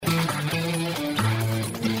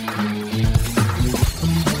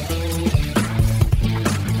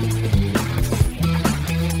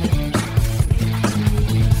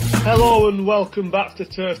Hello and welcome back to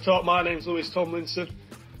Turf Talk. My name's Lewis Tomlinson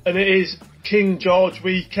and it is King George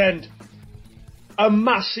weekend. A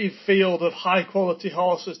massive field of high quality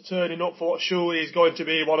horses turning up for what surely is going to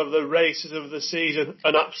be one of the races of the season.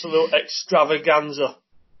 An absolute extravaganza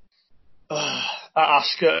at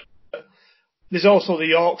Ascot. There's also the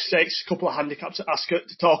York Stakes, a couple of handicaps at Ascot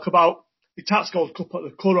to talk about. The Tats Gold Cup at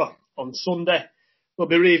the Curragh on Sunday. We'll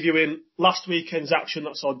be reviewing last weekend's action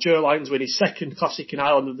that saw Ger Lyons win his second Classic in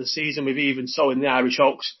Ireland of the season with Even So in the Irish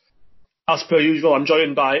Oaks. As per usual, I'm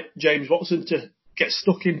joined by James Watson to get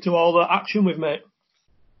stuck into all the action with, mate.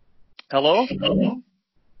 Hello?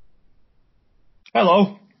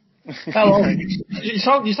 Hello. Hello. You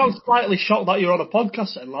sound slightly shocked that you're on a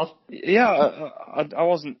podcast then, lad. Yeah, I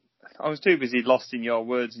wasn't. I was too busy lost in your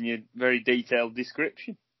words and your very detailed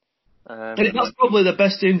description. That's probably the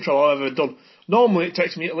best intro I've ever done. Normally it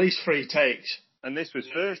takes me at least 3 takes. And this was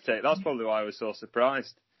first take. That's probably why I was so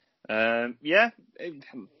surprised. Great.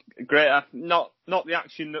 Not the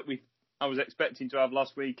action that I was expecting to have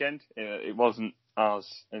last weekend. It wasn't as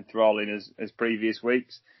enthralling as previous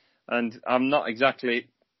weeks. And I'm not exactly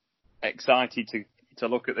excited to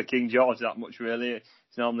look at the King George that much, really.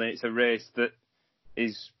 It's a race that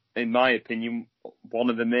is, in my opinion, one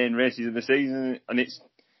of the main races of the season. And it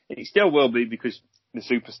still will be because the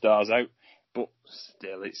superstar's out. But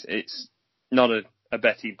still, it's not a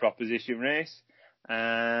betting proposition race.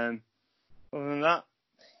 Other than that,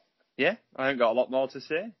 yeah, I haven't got a lot more to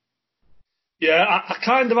say. Yeah, I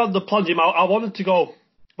kind of had the plunge him out. I wanted to go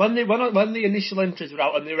when the initial entries were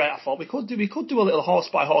out and they were out. I thought we could do a little horse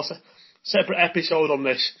by horse separate episode on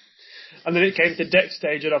this, and then it came to deck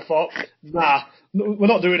stage, and I thought, nah, we're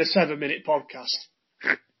not doing a 7-minute podcast.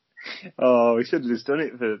 Oh, we should have just done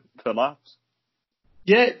it for laughs.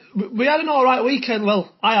 Yeah, we had an alright weekend.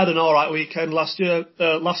 Well, I had an alright weekend last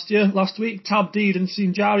week. Tab Deed and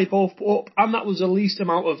Sinjari both put up, and that was the least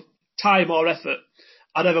amount of time or effort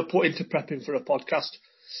I'd ever put into prepping for a podcast.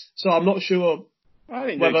 So I'm not sure. I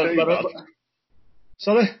didn't do too bad.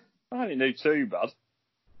 Sorry? I didn't do too bad.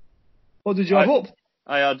 What did you have up?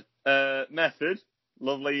 I had Method,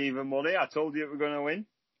 lovely even money. I told you it were going to win.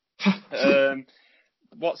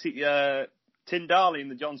 Tyndall in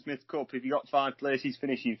the John Smith Cup. If you got 5 places,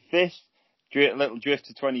 finishing 5th. Little drift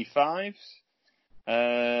to 25s.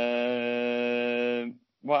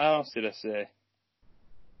 What else did I say?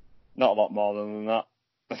 Not a lot more than that.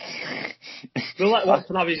 We'll let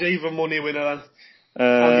Watson have his even money winner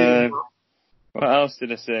then. What else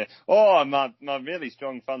did I say? Oh, my really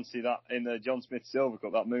strong fancy that in the John Smith Silver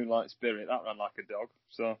Cup, that Moonlight Spirit, that ran like a dog.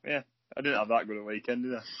 So, yeah, I didn't have that good a weekend,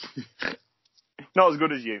 did I? Not as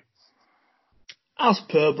good as you. As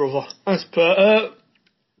per, brother. As per.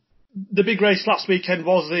 The big race last weekend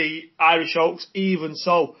was the Irish Oaks. Even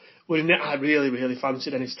So, I really, really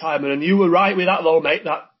fancied Ennis Timer. And you were right with that, though, mate,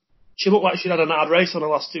 that she looked like she'd had an hard race on the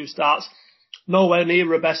last 2 starts. Nowhere near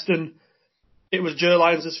her best, and it was Ger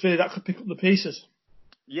Lyons' filly that could pick up the pieces.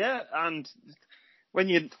 Yeah, and when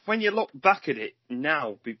you look back at it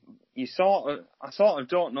now, I sort of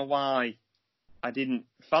don't know why I didn't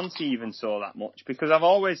fancy Even So that much, because I've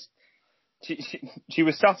always... She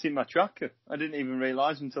was sat in my tracker. I didn't even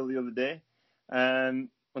realise until the other day,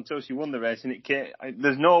 until she won the race. And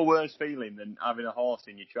there's no worse feeling than having a horse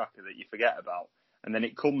in your tracker that you forget about, and then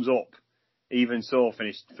it comes up. Even So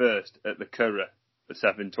finished first at the Curragh, the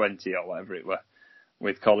 7:20 or whatever it were,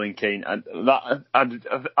 with Colin Keane. And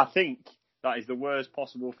I think that is the worst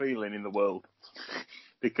possible feeling in the world,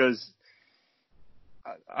 because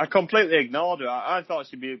I completely ignored her. I thought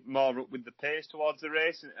she'd be more up with the pace towards the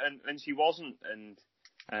race, and she wasn't. And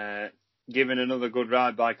given another good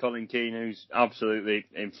ride by Colin Keane, who's absolutely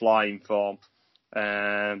in flying form.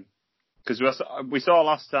 Because we saw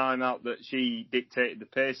last time out that she dictated the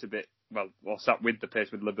pace a bit, or sat with the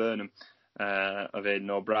pace with Laburnum of Aidan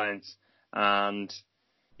O'Brien's. And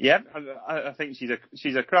yeah, I think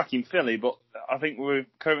she's a cracking filly, but I think we're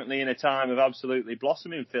currently in a time of absolutely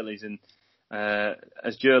blossoming fillies, and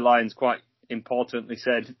as Ger Lyons quite importantly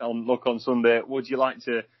said on Sunday, would you like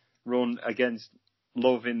to run against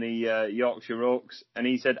Love in the Yorkshire Oaks? And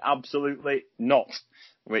he said absolutely not,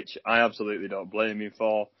 which I absolutely don't blame him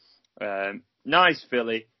for. Nice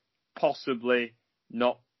filly, possibly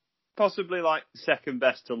like second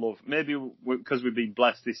best to Love. Maybe because we've been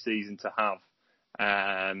blessed this season to have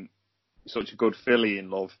such a good filly in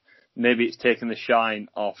Love. Maybe it's taken the shine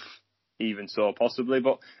off Even So, possibly,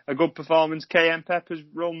 but a good performance. KM Pepper's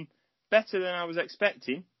run better than I was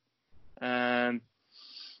expecting. I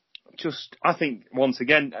think, once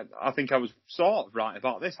again, I think I was sort of right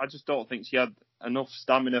about this. I just don't think she had enough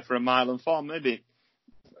stamina for a 1.4 miles. Maybe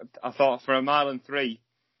I thought for a 1.3 miles,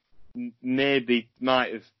 maybe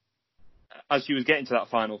might have, as she was getting to that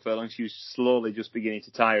final furlong, she was slowly just beginning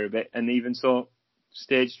to tire a bit, and even so,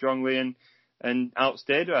 stayed strongly and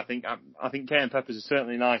outstayed her. I think Cayenne Pepper's a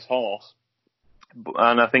certainly nice horse,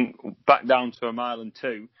 and I think back down to 1 mile and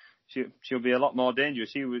 2, she'll be a lot more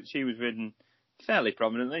dangerous. She was ridden fairly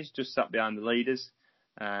prominently. She just sat behind the leaders.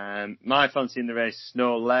 My fancy in the race,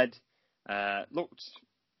 Snow Lead,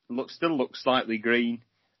 still looks slightly green,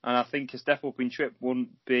 and I think a step up in trip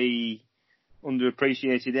wouldn't be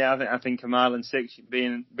underappreciated here. I think 1 mile and 6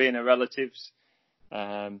 being a relatives.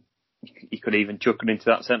 You could even chuck it into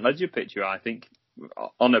that St Ledger picture, I think,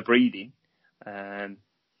 on a breeding,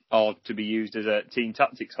 or to be used as a team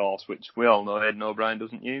tactics horse, which we all know Aidan O'Brien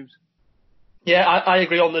doesn't use. Yeah, I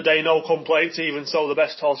agree on the day, no complaints, even so the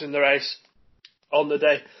best horse in the race on the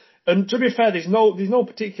day. And to be fair, there's no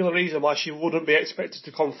particular reason why she wouldn't be expected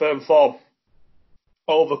to confirm form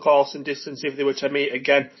over course and distance if they were to meet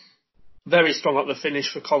again. Very strong at the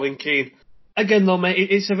finish for Colin Keane. Again though, mate,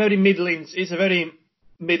 it's a very middling season.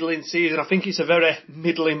 I think it's a very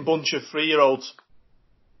middling bunch of 3-year-olds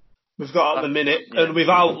we've got at the minute. Yeah. And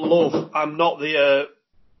without Love, I'm not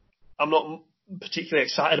particularly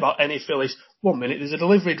excited about any fillies. 1 minute, there's a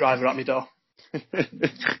delivery driver at my door.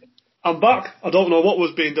 I'm back. I don't know what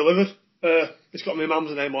was being delivered. It's got my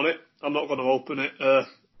mum's name on it. I'm not going to open it.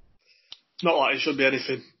 It's not like it should be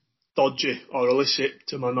anything dodgy or illicit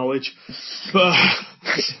to my knowledge. But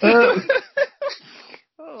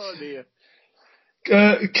oh dear.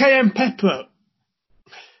 Cayenne Pepper,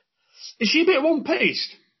 is she a bit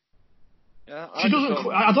one-paced? Yeah, she doesn't.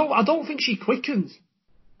 I don't think she quickens.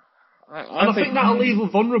 I think that'll leave her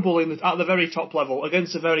vulnerable at the very top level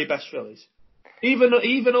against the very best fillies. Even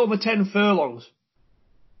over 10 furlongs.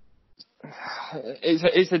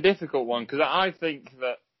 It's a difficult one because I think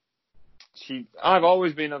that I've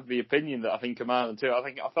always been of the opinion that I think 1 mile and 2.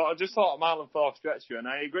 I just thought 1 mile and 4 stretched her, and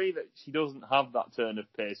I agree that she doesn't have that turn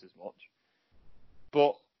of pace as much.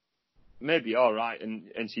 But maybe all right,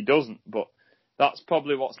 and she doesn't. But that's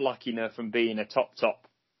probably what's lacking her from being a top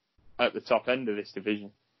at the top end of this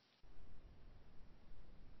division.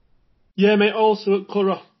 Yeah, mate. Also at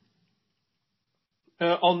Curragh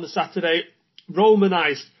on the Saturday,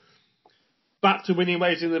 Romanised back to winning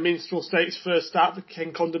ways in the Minstrel Stakes first start for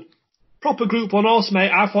Ken Condon. Proper Group 1 horse,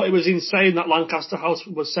 mate. I thought it was insane that Lancaster House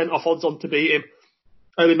was sent off odds on to beat him.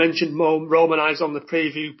 We mentioned Romanised on the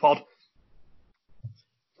preview pod.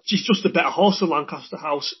 She's just a better horse than Lancaster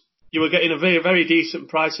House. You were getting a very, very decent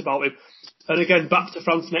price about him. And again, back to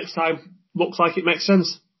France next time. Looks like it makes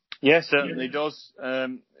sense. Yeah, certainly does.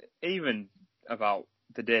 Even about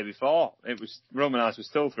the day before, Romanised was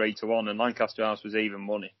still 3-1 and Lancaster House was even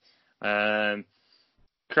money.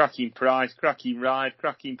 Cracking price, cracking ride,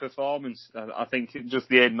 cracking performance. I think just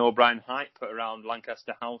the Aidan O'Brien hype put around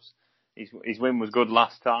Lancaster House. His win was good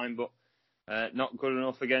last time, but not good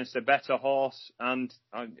enough against a better horse. And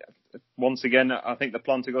once again, I think the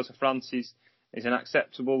plan to go to France is an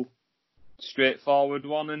acceptable, straightforward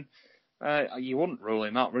one. And you wouldn't rule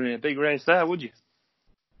him out running a big race there, would you?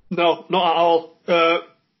 No, not at all.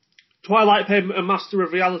 Twilight Payment and Master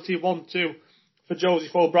of Reality 1-2 for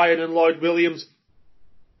Joseph O'Brien and Lloyd Williams.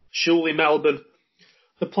 Shuley Melbourne.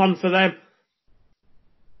 The plan for them.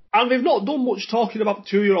 And they've not done much talking about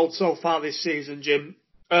 2-year-olds so far this season, Jim.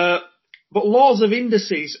 But Laws of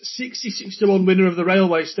Indices, 66-1 winner of the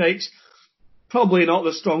Railway Stakes. Probably not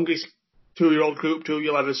the strongest 2-year-old Group 2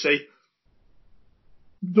 you'll ever see.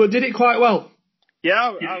 But did it quite well.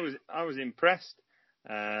 Yeah, I was impressed.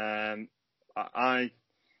 No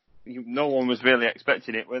one was really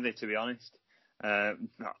expecting it, were they, to be honest?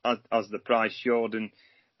 As the price showed, and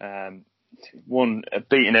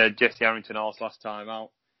beating a Jesse Harrington horse last time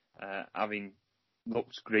out, having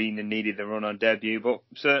looked green and needed the run on debut, but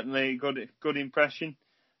certainly good impression.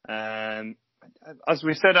 As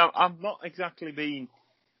we said, I've not exactly been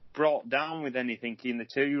brought down with anything in the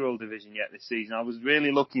 2-year-old division yet this season. I was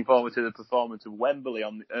really looking forward to the performance of Wembley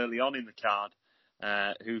early on in the card,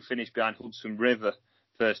 who finished behind Hudson River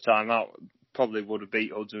first time out. Probably would have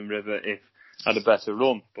beat Hudson River if had a better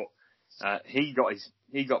run, but he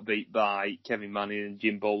got beat by Kevin Manning and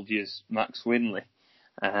Jim Bolger's Max Winley.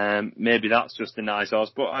 Maybe that's just a nice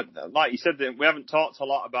horse, but like you said, we haven't talked a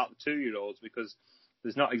lot about the 2-year-olds because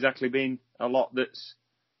there's not exactly been a lot that's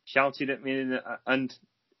shouted at me and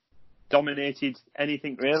dominated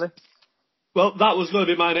anything really. Well, that was going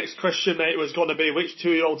to be my next question, mate. It was going to be which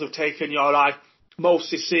 2-year-olds have taken your eye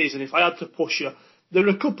most this season. If I had to push you, there are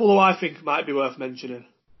a couple who I think might be worth mentioning.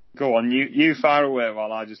 Go on, you fire away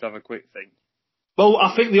while I just have a quick think. Well,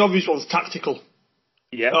 I think the obvious one's Tactical.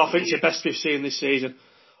 Yeah. I think it's the best we've seen this season.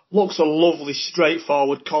 Looks a lovely,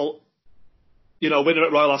 straightforward colt. winner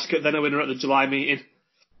at Royal Ascot, then a winner at the July meeting.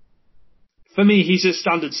 For me, he's a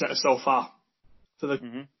standard setter so far.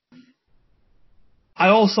 I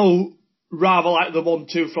also rather like the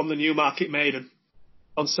 1-2 from the Newmarket Maiden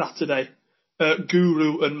on Saturday.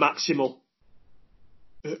 Guru and Maximal.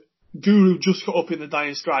 Guru just got up in the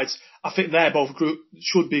Dying Strides. I think they're both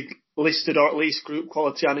should be listed or at least group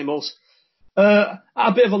quality animals. At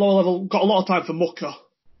a bit of a lower level, got a lot of time for Mucker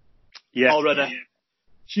already. Yeah.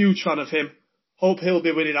 Huge fan of him. Hope he'll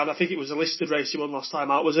be winning. And I think it was a listed race he won last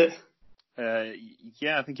time out, was it?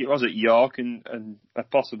 Yeah, I think it was at York, and a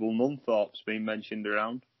possible Nunthorpe's been mentioned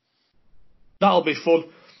around. That'll be fun.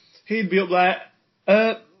 He'd be up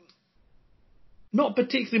there. Not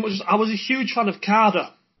particularly much. I was a huge fan of Carder,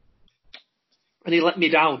 and he let me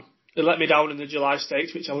down. He let me down in the July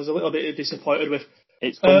Stakes, which I was a little bit disappointed with.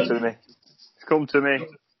 It's come to me. It's come to me.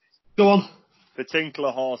 Go on. The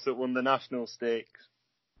Tinkler horse that won the National Stakes.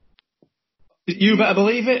 You better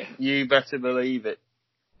believe it. You better believe it.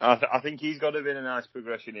 I think he's got a bit of nice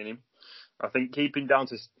progression in him. I think keeping down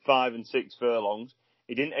to 5 and 6 furlongs,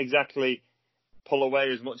 he didn't exactly pull away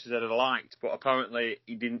as much as I'd have liked, but apparently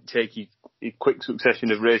he didn't take a quick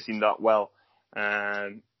succession of racing that well. I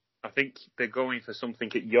think they're going for something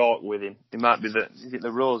at York with him. It might be is it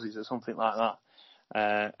the Roses or something like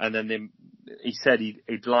that. And then he said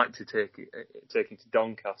he'd like to take him to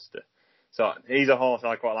Doncaster. So he's a horse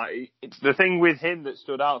I quite like. The thing with him that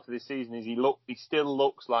stood out for this season is he still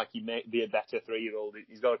looks like he may be a better 3-year-old.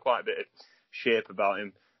 He's got quite a bit of shape about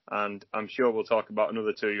him. And I'm sure we'll talk about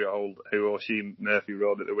another 2-year-old who Oisin Murphy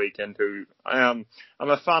rode at the weekend, who I'm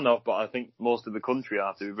a fan of, but I think most of the country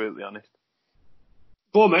are, to be brutally honest.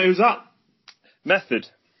 Go on, mate, who's that? Method.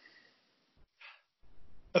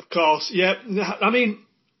 Of course, yeah. I mean,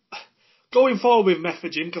 going forward with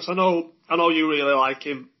Method, Jim, because I know you really like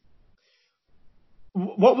him.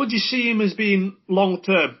 What would you see him as being long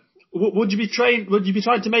term? Would you be trying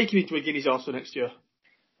to make him into a Guineas horse for next year?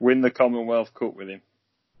 Win the Commonwealth Cup with him.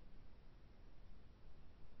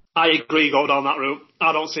 I agree, go down that route.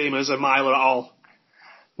 I don't see him as a miler at all.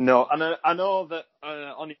 No, and I know that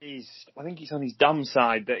I think he's on his dam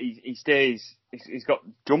side that he's got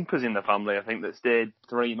jumpers in the family, I think, that stayed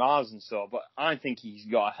 3 miles and so, but I think he's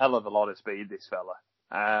got a hell of a lot of speed, this fella.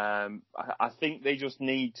 I think they just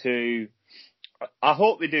need to, I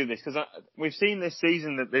hope they do this, because we've seen this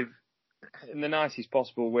season that they've, in the nicest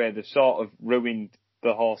possible way, they've sort of ruined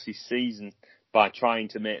the horses' season by trying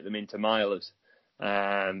to make them into milers.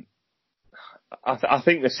 I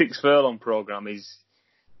think the 6 furlong programme is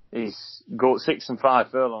go 6 and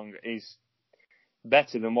 5 furlong is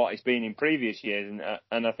better than what it's been in previous years,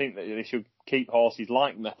 and I think that they should keep horses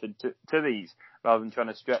like Method to these rather than trying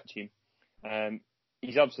to stretch him.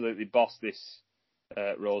 He's absolutely bossed this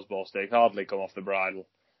Roseball Stake, hardly come off the bridle.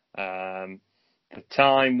 The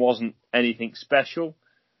time wasn't anything special,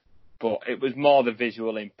 but it was more the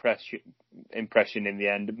visual impression in the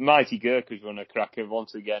end. Mighty Gurkha's run a cracker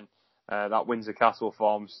once again. That Windsor Castle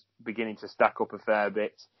form's beginning to stack up a fair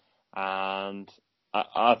bit, and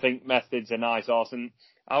I think Method's a nice horse. And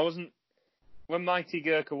when Mighty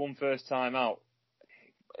Gurkha won first time out,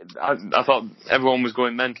 I thought everyone was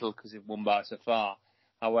going mental because it won by so far.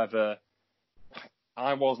 However,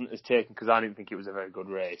 I wasn't as taken because I didn't think it was a very good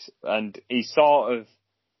race, and he sort of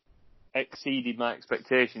exceeded my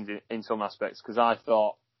expectations in some aspects, because I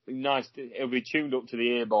thought it'll be tuned up to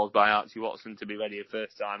the ear balls by Archie Watson to be ready a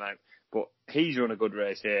first time out. But he's run a good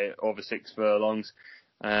race here over 6 furlongs.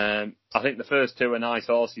 I think the first 2 are nice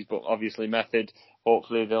horses, but obviously Method,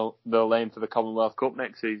 hopefully they'll aim for the Commonwealth Cup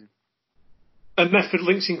next season. And Method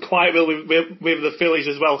links in quite well with the fillies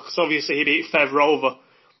as well, because obviously he beat Fev Rover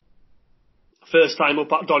first time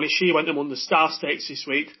up at Donny. She went and won the Star Stakes this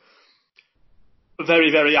week.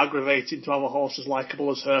 Very, very aggravating to have a horse as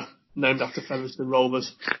likeable as her, named after Featherstone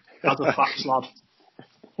Rovers. As a facts lad.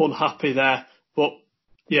 Unhappy there. But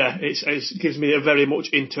yeah, it gives me a very much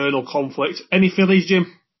internal conflict. Any fillies,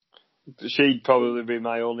 Jim? She'd probably be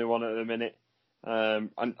my only one at the minute.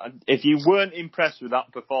 And if you weren't impressed with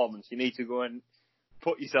that performance, you need to go and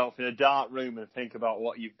put yourself in a dark room and think about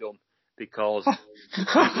what you've done, because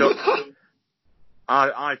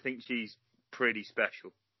I think she's pretty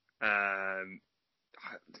special.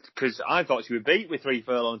 Because I thought she would beat with 3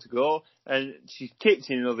 furlongs to go, and she's kicked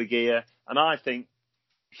in another gear, and I think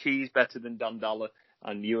she's better than Dandala,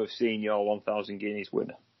 and you have seen your 1,000 guineas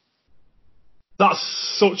winner.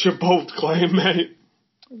 That's such a bold claim, mate.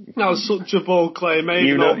 That's such a bold claim, mate.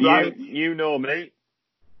 You know me.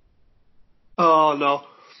 Oh, no.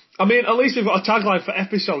 I mean, at least we've got a tagline for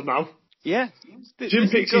episode now. Yeah. Jim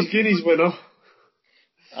picks his guineas winner.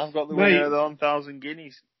 I've got the winner of the 1,000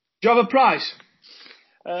 guineas. Do you have a prize?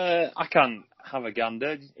 I can have a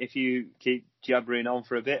gander. If you keep jabbering on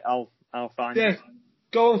for a bit, I'll find it.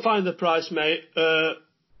 Go and find the price, mate.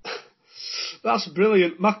 That's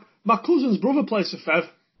brilliant. My cousin's brother plays for Fev.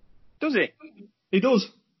 Does he? He does.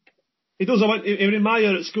 He does. Even in my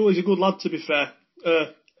year at school, he's a good lad, to be fair.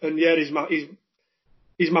 And yeah, he's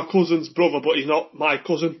my cousin's brother, but he's not my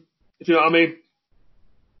cousin. If you know what I mean.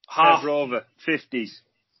 Fev Rover, 50s.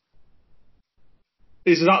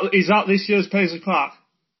 Is that this year's Paisley Park?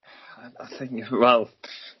 I think, well,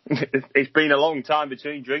 it's been a long time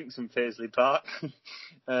between drinks and Paisley Park.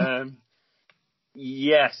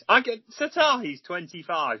 Yes. Satahi's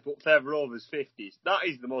 25, but Fev Rover's 50s. That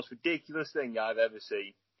is the most ridiculous thing I've ever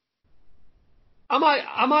seen. I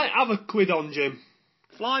might have a quid on Jim.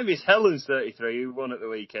 Flyby's Helen's 33, who won at the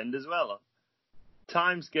weekend as well.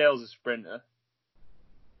 Timescale's a sprinter.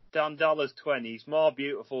 Dandala's 20s, More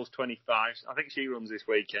Beautiful's 25s. I think she runs this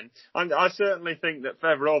weekend. And I certainly think that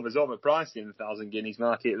Fev Rover's overpriced in the 1,000 guineas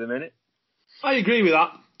market at the minute. I agree with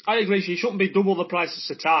that. I agree. She shouldn't be double the price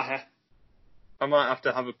of Satahi. I might have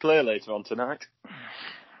to have a play later on tonight.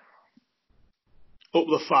 Up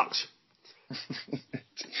the facts.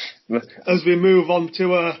 As we move on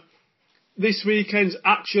to this weekend's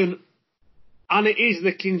action, and it is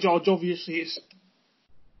the King George. Obviously, it's,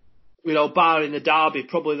 barring the Derby,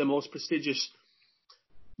 probably the most prestigious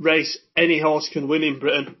race any horse can win in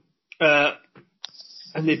Britain.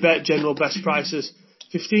 And they bet general best prices: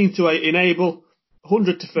 15-8 Enable,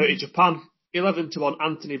 100-30 Japan, 11-1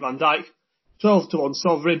 Anthony Van Dyke, 12-1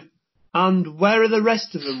 Sovereign. And where are the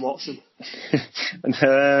rest of them, Watson?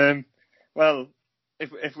 Well,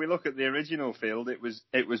 if we look at the original field, it was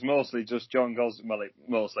mostly just John Gosden. Well,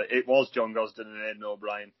 it was John Gosden and Aidan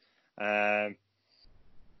O'Brien.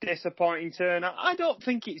 Disappointing turn. I don't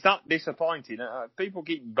think it's that disappointing. People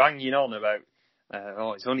keep banging on about,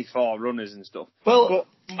 it's only 4 runners and stuff. Well,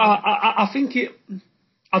 but I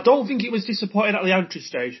don't think it was disappointing at the entry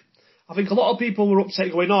stage. I think a lot of people were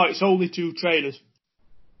upset going, it's only 2 trainers.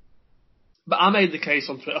 But I made the case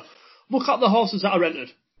on Twitter. Look at the horses that are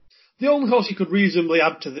entered. The only horse you could reasonably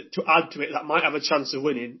add to it that might have a chance of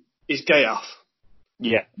winning is Gayaf.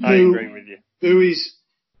 Yeah, I agree with you. Who is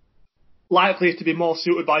likely to be more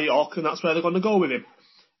suited by York, and that's where they're going to go with him.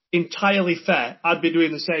 Entirely fair. I'd be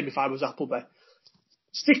doing the same if I was Appleby.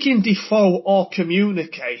 Sticking Defoe or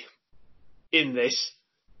Communique in this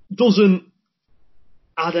doesn't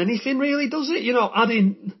add anything really, does it?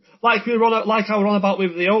 Adding, like I were on about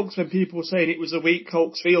with the Oaks when people were saying it was a weak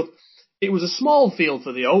Oaks field. It was a small field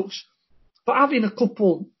for the Oaks, but having a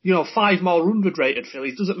couple, 5 more 100 rated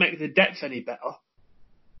fillies doesn't make the depth any better.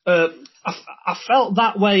 I felt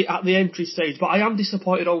that way at the entry stage, but I am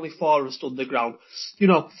disappointed only 4 have stood the ground.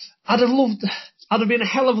 I'd have been a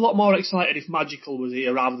hell of a lot more excited if Magical was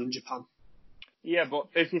here rather than Japan. Yeah, but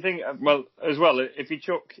if you think, if you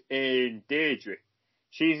chuck in Deirdre,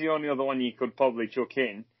 she's the only other one you could probably chuck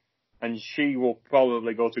in, and she will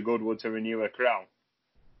probably go to Goodwood to renew her crown.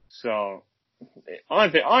 So,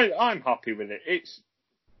 I'm happy with it.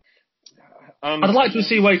 I'd like to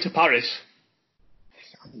see Way to Paris.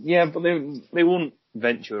 Yeah, but they wouldn't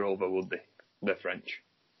venture over, would they? The French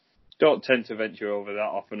don't tend to venture over that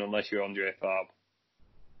often unless you're Andre Fabre.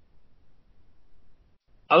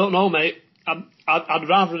 I don't know, mate. I'd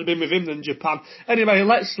rather have been with him than Japan. Anyway,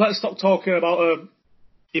 let's stop talking about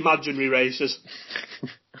imaginary races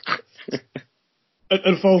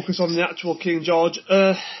and focus on the actual King George.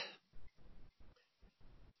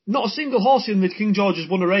 Not a single horse in the King George has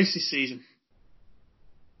won a race this season.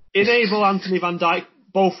 Enable, Anthony Van Dyke,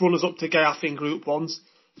 both runners up to Gayaf in Group 1s.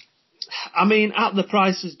 I mean, at the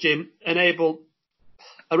prices, Jim, Enable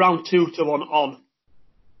around 2-1 on.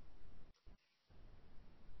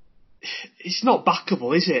 It's not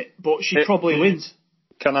backable, is it? But she probably wins.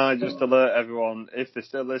 Can I just alert everyone, if they're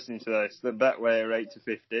still listening to this, the Betway are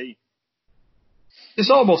 8-15.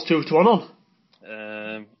 It's almost 2-1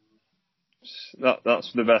 on.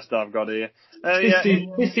 That's the best I've got here.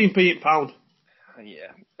 15p pound.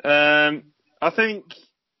 Yeah. I think,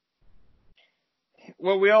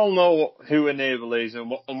 we all know who Enable is and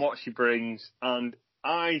what she brings, and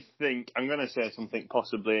I think I'm going to say something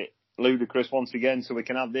possibly ludicrous once again, so we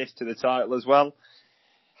can add this to the title as well.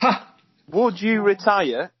 Ha! Would you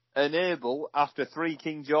retire Enable after 3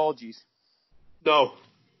 King Georges? No.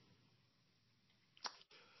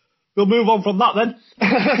 We'll move on from that then.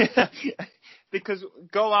 Because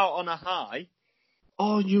go out on a high.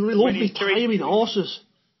 Oh, you really love retiring horses.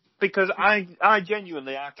 Because I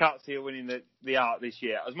genuinely can't see her winning the Art this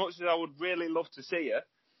year. As much as I would really love to see her,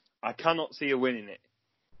 I cannot see her winning it.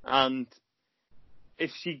 And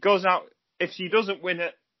if she doesn't win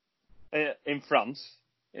it in France,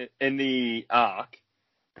 in the arc,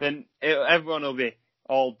 then everyone will be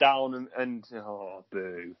all down and oh,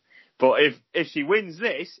 boo. But if she wins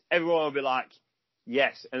this, everyone will be like,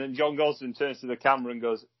 yes. And then John Gosden turns to the camera and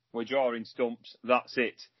goes, we're drawing stumps, that's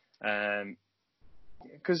it.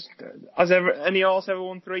 Because has any horse ever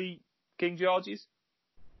won 3 King Georges?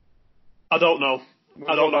 I don't know.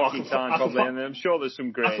 I don't know. I'm sure there's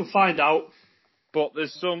some great. I can find out. But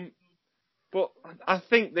there's some. But I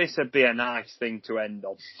think this would be a nice thing to end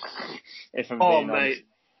on. If I'm being honest.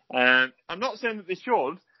 Mate. I'm not saying that they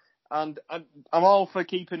should, and I'm all for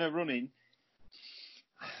keeping her running.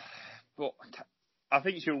 But I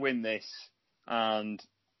think she'll win this, and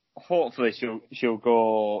hopefully she'll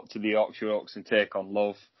go to the Yorkshire Oaks and take on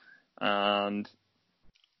Love. And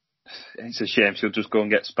it's a shame she'll just go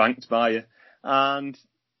and get spanked by you. And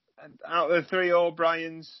out of the 3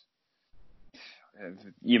 O'Briens,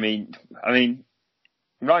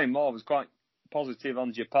 Ryan Moore was quite positive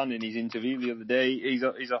on Japan in his interview the other day. He's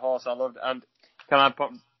a horse I loved. And can I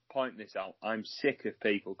point this out? I'm sick of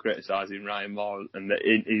people criticising Ryan Moore and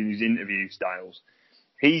in his interview styles.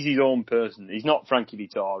 He's his own person. He's not Frankie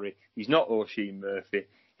Dettori. He's not Oisin Murphy.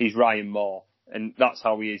 He's Ryan Moore. And that's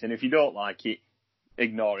how he is. And if you don't like it,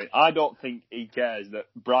 ignore it. I don't think he cares that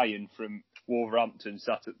Brian from Wolverhampton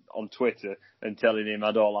sat on Twitter and telling him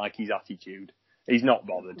I don't like his attitude. He's not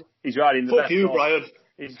bothered. He's riding the best Brian.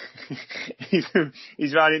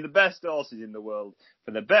 He's riding the best horses in the world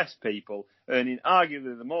for the best people, earning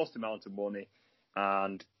arguably the most amount of money,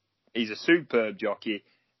 and he's a superb jockey.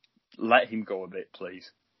 Let him go a bit,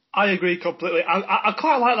 please. I agree completely. I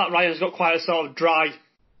quite like that Ryan's got quite a sort of dry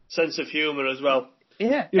sense of humour as well.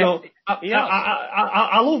 Yeah.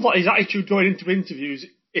 I love what his attitude going into interviews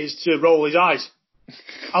is to roll his eyes.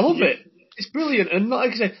 I love it. It's brilliant. And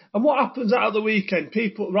like I say, and what happens out of the weekend,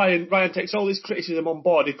 Ryan takes all this criticism on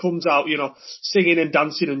board. He comes out, singing and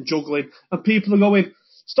dancing and juggling, and people are going,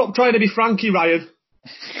 stop trying to be Frankie, Ryan.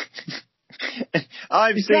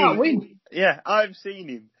 I've seen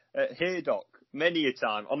him at Haydock many a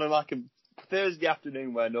time on a Thursday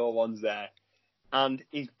afternoon where no one's there, and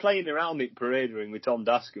he's playing around at Parade Ring with Tom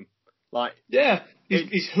Dascombe.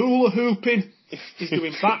 He's hula hooping, he's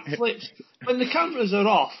doing backflips. When the cameras are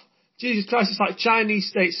off, Jesus Christ, it's like Chinese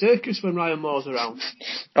state circus when Ryan Moore's around.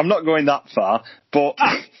 I'm not going that far, but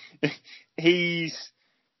he's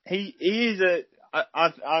an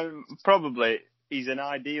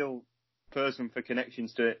ideal person for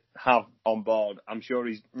Connections to have on board. I'm sure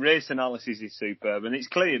his race analysis is superb, and it's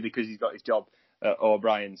clear because he's got his job at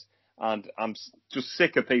O'Brien's. And I'm just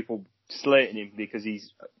sick of people slating him because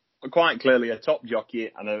he's quite clearly a top jockey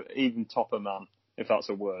and an even topper man, if that's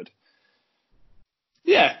a word.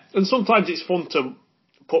 Yeah, and sometimes it's fun to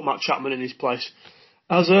put Matt Chapman in his place.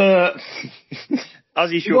 As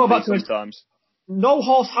he should be sometimes. No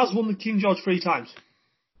horse has won the King George 3 times.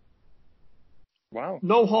 Wow.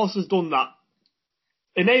 No horse has done that.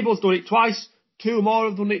 Enable's done it twice. 2 more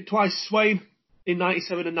have done it twice. Swain in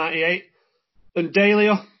 97 and 98. And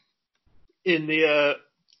Dahlia in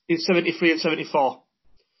 73 and 74.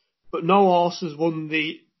 But no horse has won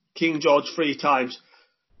the King George 3 times.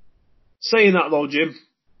 Saying that though, Jim,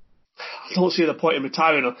 I don't see the point in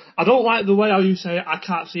retiring her. I don't like the way how you say I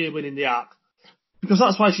can't see her winning the Arc. Because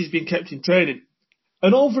that's why she's been kept in training.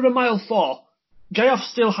 And over a mile 4, Gayoff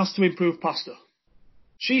still has to improve past her.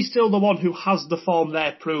 She's still the one who has the form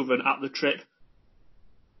there proven at the trip.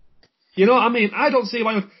 You know what I mean? I don't see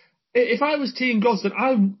why. If I was Team Gosden,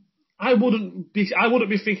 I wouldn't be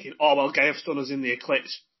thinking, oh well, Gayoff's done us in the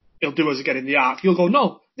Eclipse. He'll do us again in the Arc. You'll go,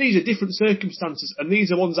 no, these are different circumstances, and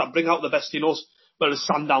these are ones that bring out the best in us, whereas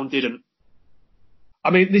Sandown didn't.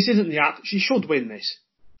 I mean, this isn't the Arc. She should win this.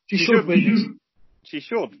 She should win this. She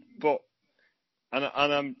should, but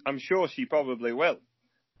I'm sure she probably will.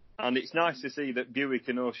 And it's nice to see that Buick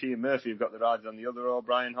and O'Shea and Murphy have got the rides on the other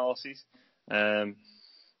O'Brien horses. It'll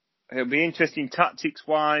be interesting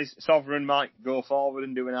tactics-wise. Sovereign might go forward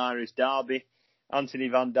and do an Irish Derby. Anthony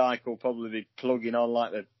Van Dyke will probably be plugging on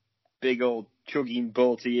like the big old chugging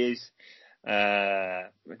boat he is.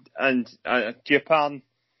 And Japan,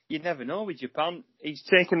 you never know with Japan. He's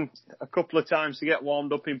taken a couple of times to get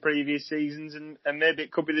warmed up in previous seasons, and maybe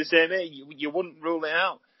it could be the same here. You wouldn't rule it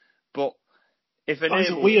out. But if That's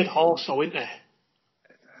a weird horse, though, isn't it?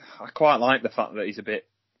 I quite like the fact that he's a bit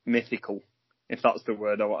mythical, if that's the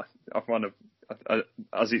word I want to,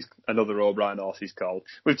 as it's another O'Brien horse is called.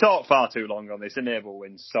 We've talked far too long on this. Enable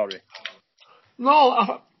wins. Sorry.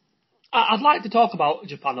 No, I'd like to talk about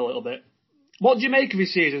Japan a little bit. What do you make of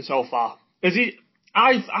his season so far?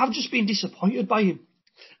 I've just been disappointed by him,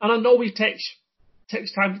 and I know he takes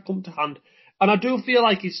time to come to hand, and I do feel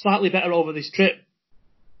like he's slightly better over this trip.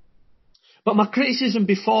 But my criticism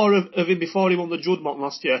before of him before he won the Juddmonte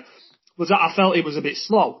last year was that I felt he was a bit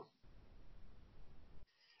slow.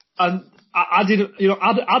 And I didn't,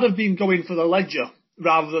 I'd have been going for the Leger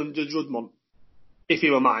rather than the Juddmonte if he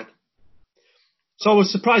were mine. So I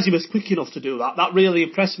was surprised he was quick enough to do that. That really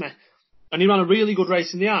impressed me. And he ran a really good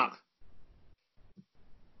race in the Arc.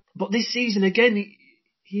 But this season, again,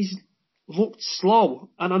 he's looked slow.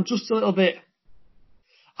 And I'm just a little bit...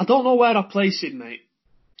 I don't know where I place him, mate.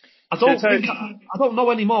 I don't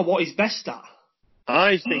know anymore what he's best at.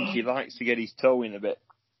 I think he likes to get his toe in a bit.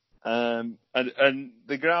 And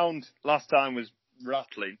the ground last time was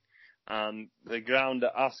rattling. And the ground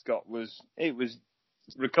at Ascot was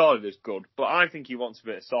recorded as good, but I think he wants a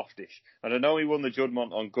bit of softish. And I know he won the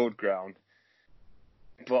Juddmonte on good ground,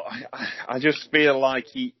 but I just feel like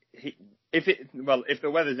if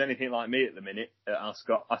the weather's anything like me at the minute at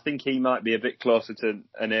Ascot, I think he might be a bit closer to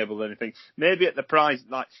Enable than anything. Maybe at the price,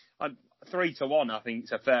 3-1, I think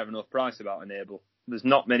it's a fair enough price about Enable. There's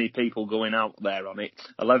not many people going out there on it.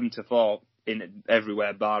 11-4 in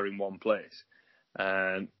everywhere, barring one place.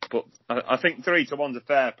 But I think 3-1's a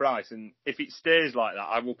fair price, and if it stays like that,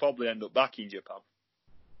 I will probably end up backing Japan.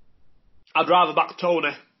 I'd rather back Tony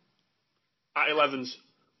at 11s,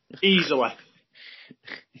 easily.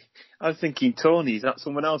 I was thinking, Tony, is that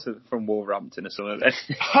someone else from Wolverhampton or something?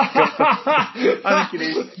 I'm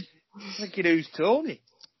thinking, who's Tony?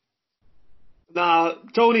 Nah,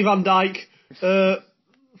 Tony Van Dijk. The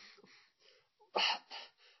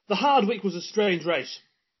Hardwick was a strange race.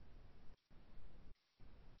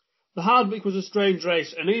 The Hardwick was a strange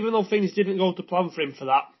race, and even though things didn't go to plan for him for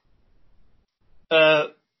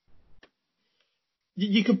that,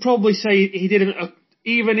 you could probably say he didn't,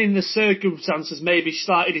 even in the circumstances, maybe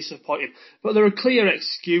slightly disappointing. But there are clear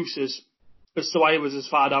excuses as to why he was as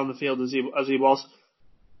far down the field as he was.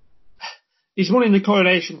 His winning the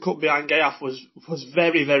Coronation Cup behind Gayaf was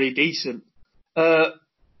very, very decent. I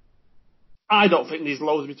don't think there's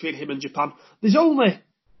loads between him and Japan. There's only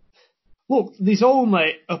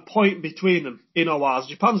a point between them in ORs.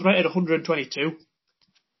 Japan's rated 122.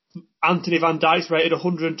 Anthony Van Dijk's rated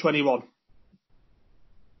 121.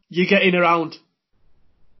 You're getting around,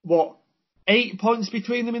 8 points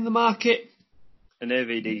between them in the market? And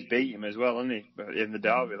AVD's beat him as well, hasn't he? In the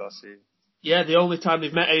Derby last season. Yeah, the only time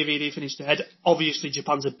they've met, AVD finished ahead. Obviously,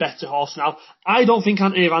 Japan's a better horse now. I don't think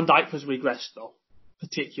Anthony Van Dijk has regressed, though,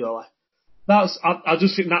 particularly. I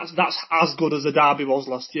just think that's as good as the Derby was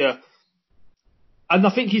last year. And I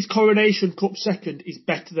think his Coronation Cup second is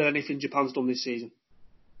better than anything Japan's done this season.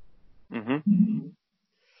 Mm-hmm.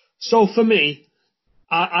 So for me,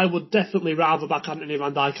 I would definitely rather back Anthony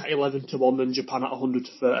Van Dijk at 11-1 than Japan at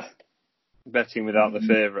 100-30. Betting without the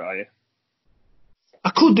favourite, are you?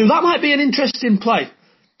 I could do. That might be an interesting play.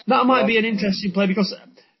 Because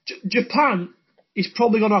Japan is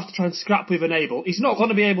probably going to have to try and scrap with Enable. He's not going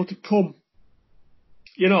to be able to come,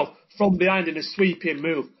 from behind in a sweeping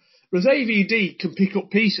move. Whereas AVD can pick up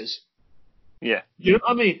pieces. Yeah. You know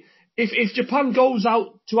what I mean? If Japan goes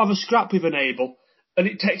out to have a scrap with Enable and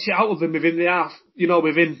it takes it out of them within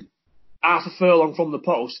within half a furlong from the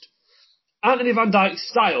post, Anthony Van Dijk's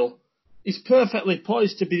style is perfectly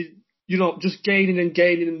poised to be, just gaining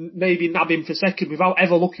and maybe nabbing for second without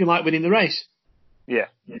ever looking like winning the race. Yeah.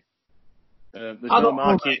 There's no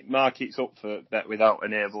markets up for bet without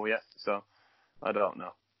Enable yet, so I don't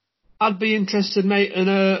know. I'd be interested, mate,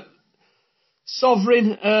 in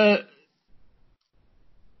Sovereign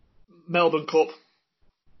Melbourne Cup.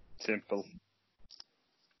 Simple.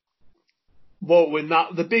 Won't win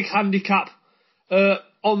that. The big handicap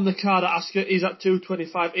on the card at Ascot is at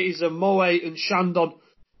 225. It is a Moe and Shandon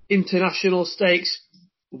International Stakes.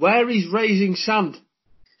 Where is Raising Sand?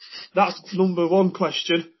 That's number one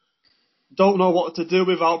question. Don't know what to do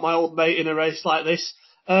without my old mate in a race like this.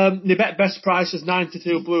 They bet best price is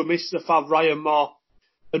 9-2 Blue Mr. Fav Ryan Moore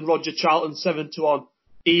and Roger Charlton 7-1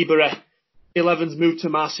 Ebury. 11's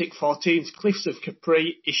Mutamasik, 14's Cliffs of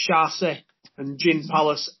Capri, Ishase and Gin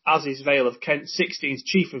Palace, as is Vale of Kent. 16's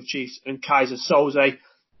Chief of Chiefs and Kaiser Soze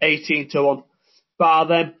 18-1. Bar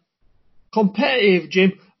them. Competitive,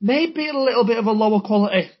 Jim. Maybe a little bit of a lower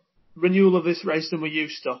quality renewal of this race than we're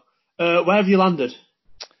used to. Where have you landed?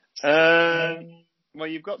 Well,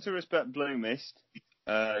 you've got to respect Blue Mist.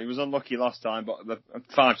 He was unlucky last time, but the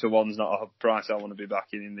 5-1's not a price I want to be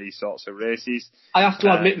backing in these sorts of races. I have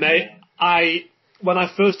to admit, mate, when I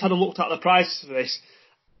first had a look at the price for this,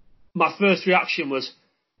 my first reaction was,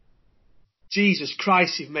 Jesus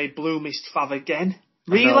Christ, you've made Blue Mist fav again.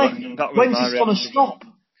 Really? When's this going to stop?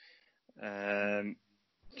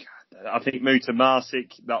 I think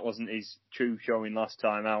Mutamasik, that wasn't his true showing last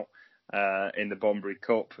time out. in the Bunbury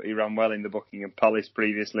Cup. He ran well in the Buckingham Palace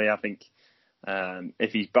previously. I think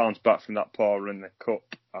if he's bounced back from that poor run in the Cup,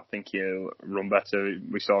 I think he'll run better.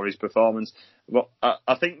 We saw his performance. But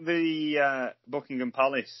I think the Buckingham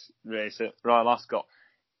Palace race at Royal Ascot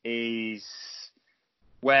is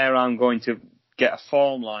where I'm going to get a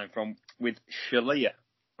form line from with Shalia.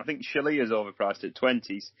 I think Shalia's overpriced at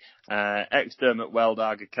 20s. Ex-Dermot Weld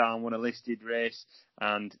Aga Khan won a listed race,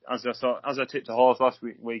 and as I tipped a horse last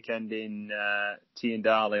weekend in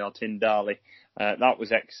Tyndale, that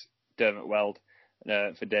was ex-Dermot Weld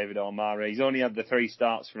for David O'Mara. He's only had the 3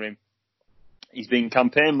 starts for him. He's been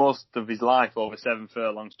campaigned most of his life over 7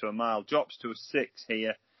 furlongs to a mile. Drops to a 6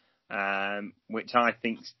 here, which I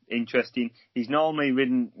think's interesting. He's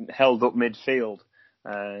normally held up midfield.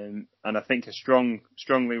 And I think a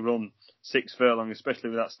strongly run 6 furlong, especially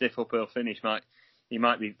with that stiff uphill finish, he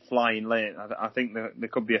might be flying late. I think there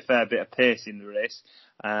could be a fair bit of pace in the race.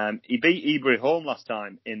 He beat Ebury Home last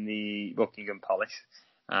time in the Buckingham Palace,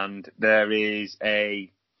 and there is a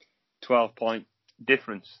 12-point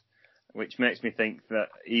difference, which makes me think that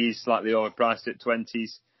he's slightly overpriced at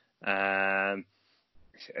 20s.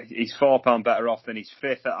 He's £4 better off than he's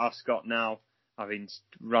 5th at Ascot now. Having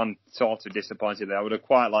run sort of disappointed there. I would have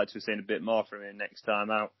quite liked to have seen a bit more from him next time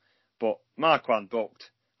out. But Marquand booked.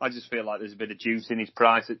 I just feel like there's a bit of juice in his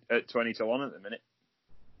price at 20 to 1 at the minute.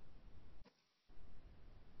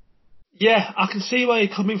 Yeah, I can see where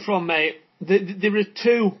you're coming from, mate. There are 2.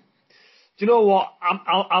 Do you know what?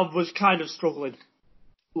 I was kind of struggling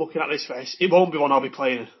looking at this race. It won't be one I'll be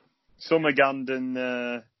playing. Summergand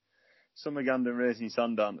Racing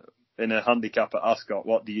Sandown in a handicap at Ascot.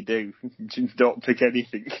 What do? Don't pick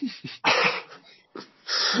anything.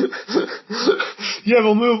 Yeah,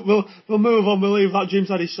 we'll move on. We'll leave that Jim's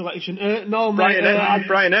had his selection. No, mate.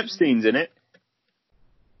 Brian Epstein's in it.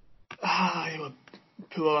 He was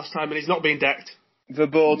poor last time, and he's not being decked.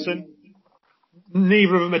 Verboten.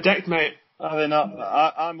 Neither of them are decked, mate. Are they not?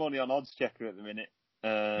 I'm only on odds checker at the minute.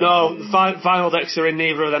 No, the final decks are in.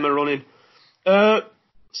 Neither of them are running.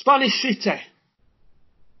 Spanish City.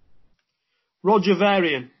 Roger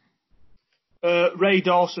Varian. Ray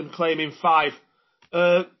Dawson claiming 5.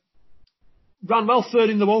 Ran well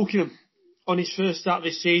 3rd in the Wokingham on his first start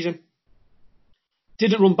this season.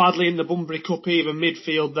 Didn't run badly in the Bunbury Cup either,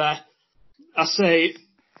 midfield there. I say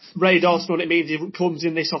Ray Dawson, what it means, he comes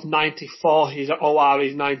in this off 94, his OR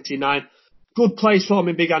is 99. Good place for him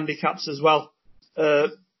in big handicaps as well.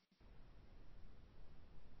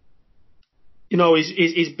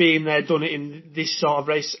 He's been there, done it in this sort of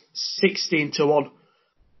race. 16 to 1,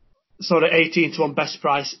 sort of 18 to 1 best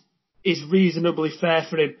price is reasonably fair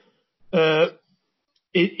for him.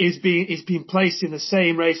 He's been placed in the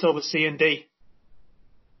same race over C&D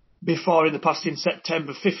before in the past in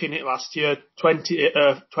September, 5th in it last year,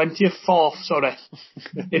 20th, 4th, sorry,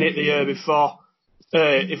 in it the year before.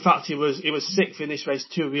 In fact, he was 6th in this race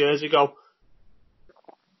 2 years ago.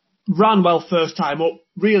 Ran well first time up,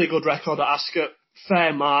 really good record at Ascot,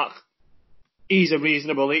 fair mark. He's a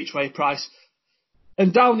reasonable each way price.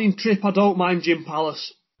 And down in trip, I don't mind Jim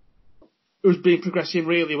Palace, who's been progressing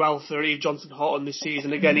really well for Eve Johnson Horton this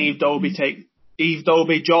season. Again,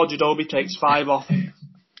 George Adobe takes 5 off.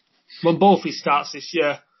 Won both his starts this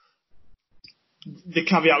year. The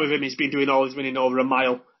caveat with him, he's been doing all his winning over a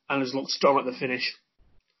mile and has looked strong at the finish.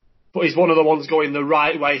 But he's one of the ones going the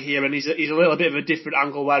right way here, and he's a little bit of a different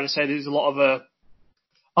angle where I say there's a lot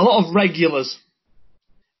of regulars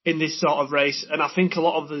in this sort of race, and I think a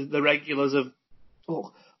lot of the regulars of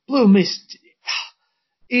Blue Mist.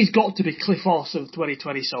 He's got to be Cliff Awesome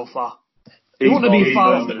 2020 so far. He wouldn't have been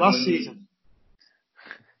far off it last season.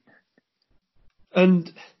 And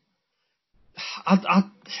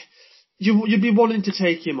you'd be wanting to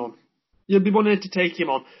take him on. The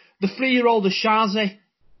 3-year-old Ashazi,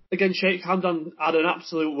 again, Sheikh Hamdan had an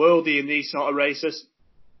absolute worldie in these sort of races.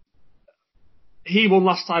 He won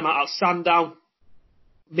last time out at Sandown,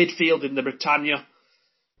 midfield in the Britannia.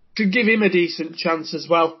 Could give him a decent chance as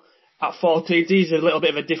well. At 14, he's a little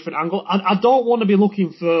bit of a different angle. I don't want to be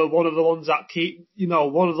looking for one of the ones that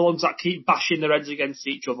keep bashing their heads against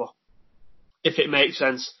each other, if it makes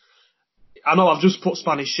sense. I know I've just put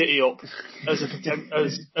Spanish City up as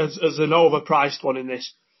an overpriced one in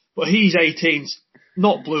this, but he's 18s,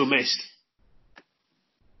 not Blue Mist.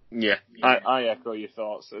 Yeah, I echo your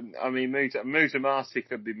thoughts. I mean, Mutamasi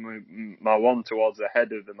could be my one towards the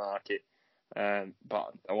head of the market.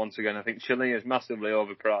 But once again, I think Chile is massively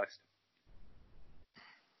overpriced.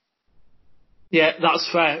 Yeah, that's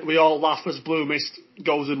fair. We all laugh as Blue Mist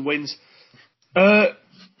goes and wins.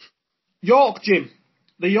 York, Jim.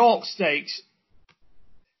 The York Stakes.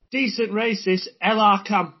 Decent races. El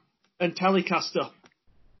Arcam and Telecaster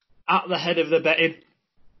at the head of the betting.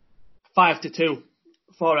 5-2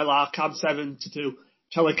 for El Arcam, 7-2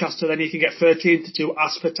 Telecaster. Then you can get 13-2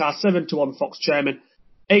 Aspetar, 7-1 Fox Chairman,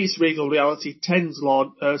 8's Regal Reality, 10's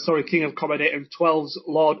King of Comedy, and 12's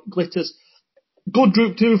Lord Glitters. Good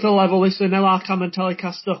Group 2 for level. Listen, El Arcam and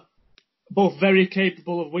Telecaster, both very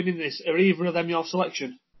capable of winning this. Are either of them your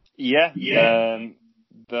selection? Yeah.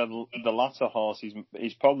 The latter horse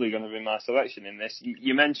is probably going to be my selection in this.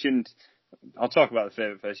 You mentioned, I'll talk about the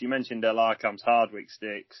favourite first. You mentioned El Arcam's Hardwick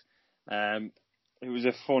Stakes. It was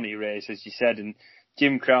a funny race, as you said, and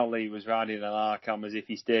Jim Crowley was riding El Arcam as if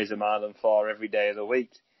he stays a mile and 4 every day of the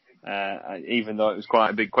week, even though it was quite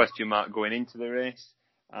a big question mark going into the race.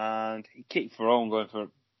 And he kicked for home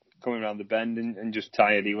coming around the bend and just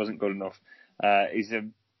tired. He wasn't good enough. He's a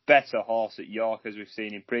better horse at York, as we've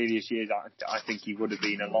seen in previous years. I think he would have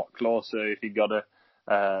been a lot closer if he'd got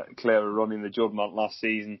a clearer run in the Juddmonte last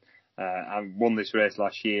season and won this race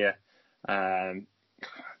last year.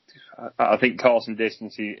 I think course and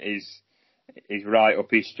distance is right up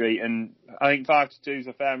his street, and I think 5-2 is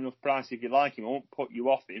a fair enough price if you like him. I won't put you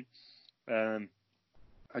off him.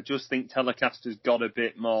 I just think Telecaster's got a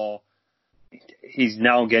bit more. He's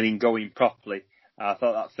now getting going properly. I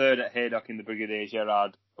thought that third at Haydock in the Brigadier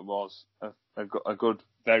Gerard was a good,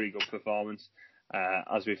 very good performance.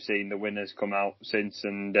 As we've seen, the winners come out since,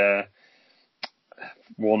 and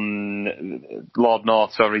Lord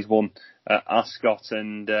North, he's won Ascot,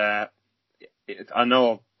 and I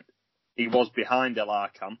know he was behind El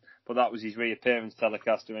Arcam, but that was his reappearance,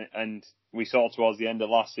 Telecaster, and we saw towards the end of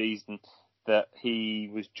last season that he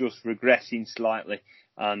was just regressing slightly,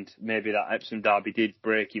 and maybe that Epsom Derby did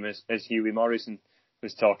break him, as Hughie Morrison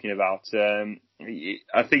was talking about.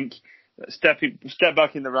 I think step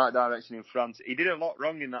back in the right direction in France. He did a lot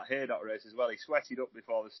wrong in that Haydock race as well. He sweated up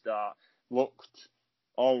before the start, looked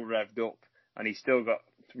all revved up, and he still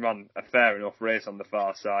ran a fair enough race on the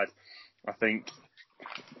far side. I think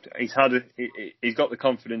he's got the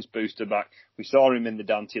confidence booster back. We saw him in the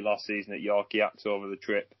Dante last season at York. He acts over the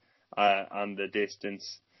trip and the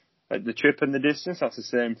distance. The trip and the distance, that's the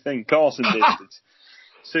same thing. Course and distance.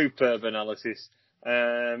 Superb analysis.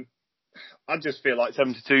 I just feel like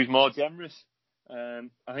 7-2 is more generous.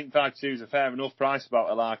 I think 5-2 is a fair enough price about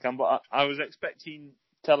El Arcam, but I was expecting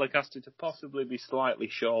Telecaster to possibly be slightly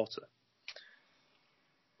shorter.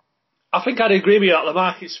 I think I'd agree with you that the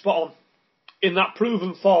market's spot on. In that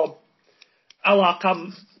proven form, El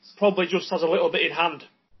Arcam probably just has a little bit in hand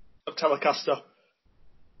of Telecaster.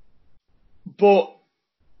 But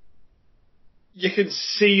you can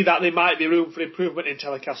see that there might be room for improvement in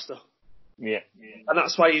Telecaster. Yeah. And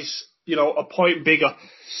that's why he's, a point bigger.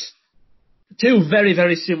 Two very,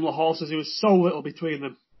 very similar horses. There was so little between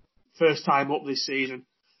them first time up this season.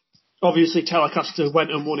 Obviously, Telecaster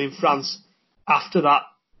went and won in France after that.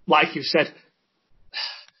 Like you said,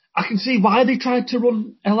 I can see why they tried to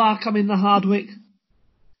run El Arcam in the Hardwick.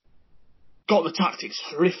 Got the tactics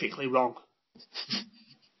horrifically wrong.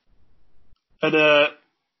 And,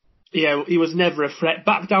 he was never a threat.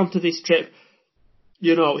 Back down to this trip,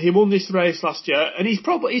 he won this race last year, and he's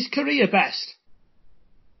probably his career best,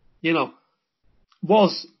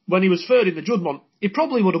 was when he was third in the Juddmonte. He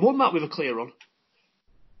probably would have won that with a clear run.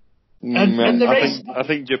 And the race, I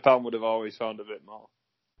think Japan would have always found a bit more.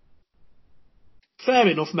 Fair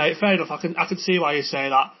enough, mate. Fair enough. I can see why you say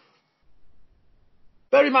that.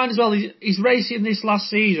 Bear in mind as well, his racing this last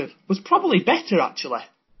season was probably better, actually.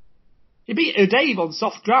 He beat Dave on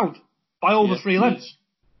soft ground by over 3 lengths.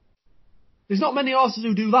 There's not many horses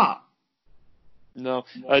who do that. No,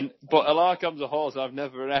 but El Arcam's a horse I've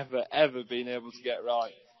never, ever, ever been able to get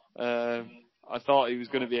right. I thought he was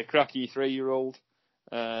going to be a cracky 3-year-old.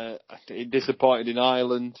 He disappointed in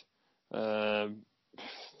Ireland. I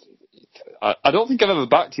don't think I've ever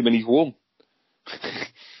backed him and he's won.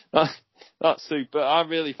 That's super. I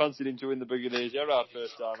really fancied him to win the Brigadier Gerard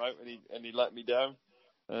first time out, and he let me down.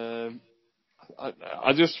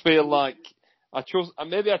 I just feel like I trust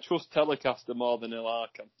Telecaster more than El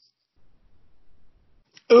Arcam.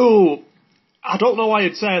 Ooh, I don't know why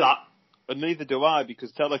you'd say that. And neither do I,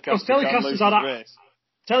 because Telecaster's had race.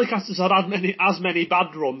 Telecaster's had as many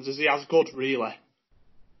bad runs as he has good, really.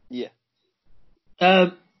 Yeah.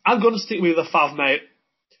 I'm going to stick with the Fav, mate.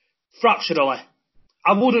 Fractionally.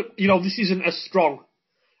 I wouldn't, this isn't a strong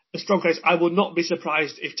case. I would not be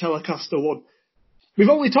surprised if Telecaster won. We've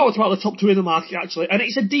only talked about the top 2 in the market, actually, and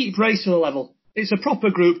it's a deep race for the level. It's a proper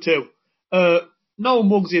Group 2. No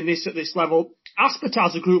mugs in this at this level.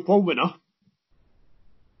 Aspetar's a Group 1 winner.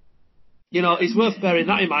 It's worth bearing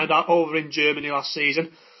that in mind, that over in Germany last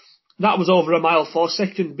season. That was over a mile 4,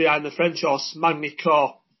 second behind the French horse, Magny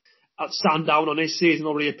Corps. at Sandown on his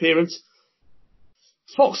seasonal reappearance.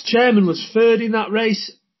 Fox Chairman was third in that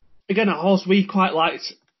race. Again, a horse we quite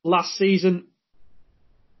liked last season.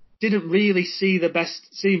 Didn't really see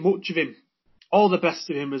much of him. All the best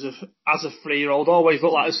of him as a 3-year-old. Always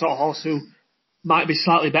looked like a sort of horse who might be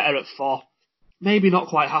slightly better at 4. Maybe not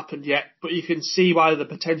quite happened yet, but you can see why the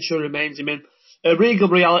potential remains in him. Regal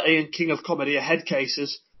Reality and King of Comedy are head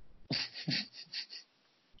cases.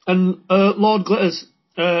 And Lord Glitters,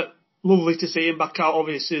 lovely to see him back out.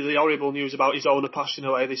 Obviously, the horrible news about his owner passing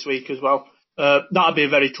away this week as well. That'd be a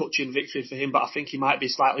very touching victory for him, but I think he might be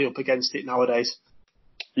slightly up against it nowadays.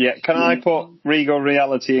 Yeah, can I put Regal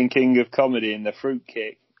Reality and King of Comedy in the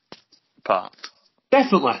fruitcake part?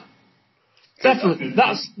 Definitely.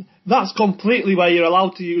 That's completely where you're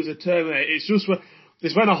allowed to use a term. It's just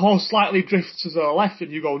when a horse slightly drifts to the left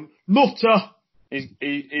and you go, nutter!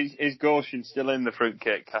 Is Goshen still in the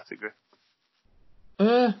fruitcake category?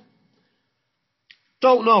 Don't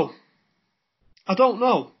know. I don't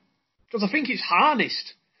know. Because I think it's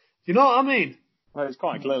harnessed. You know what I mean? Well, it's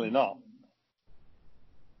quite clearly not.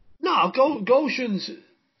 No, Goshen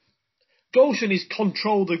is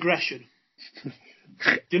controlled aggression. Do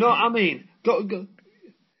you know what I mean?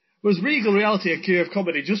 Whereas Regal Reality and King of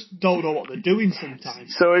Comedy just don't know what they're doing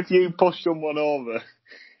sometimes. So if you push someone over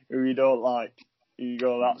who you don't like, you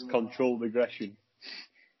go, that's controlled aggression.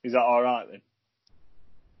 Is that alright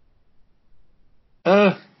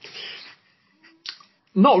then?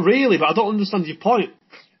 Not really, but I don't understand your point.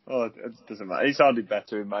 Oh, it doesn't matter. It sounded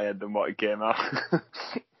better in my head than what it came out.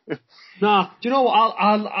 Nah, do you know what?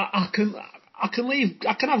 I can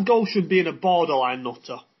have Goshen being a borderline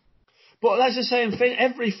nutter. But that's the same thing.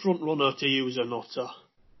 Every front runner to use a nutter.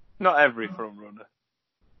 Not every front runner.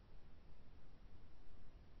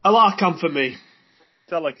 Alarcam for me.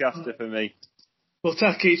 Telecaster for me. We'll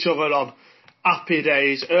take each other on. Happy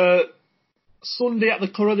days. Sunday at the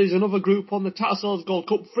Curragh, there's another group on the Tattersalls Gold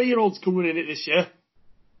Cup. 3-year-olds coming in it this year.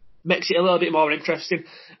 Makes it a little bit more interesting.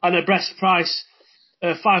 And a best price,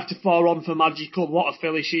 5-4 on for Magical. What a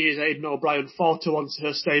filly she is, Aidan O'Brien. 4-1 to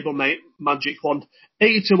her stablemate, Magic Wand.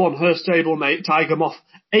 8-1 her stablemate, Tiger Moth.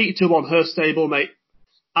 8-1 her stablemate,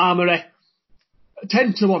 Armory.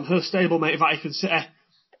 10-1 her stablemate, Vatican City.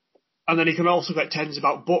 And then you can also get 10s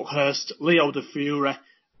about Buckhurst, Leo de Fury,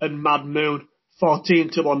 and Mad Moon.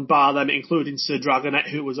 14-1 bar them, including Sir Dragonet,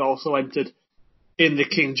 who was also entered in the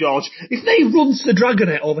King George. If they run Sir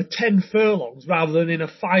Dragonet over 10 furlongs rather than in a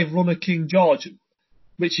 5-runner King George,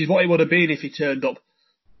 which is what it would have been if he turned up.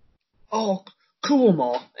 Oh,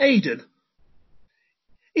 Coolmore, Aidan.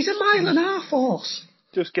 He's a 1.5 mile horse.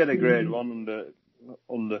 Just get a grade 1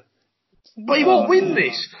 under. But he won't win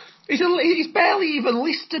this. He's barely even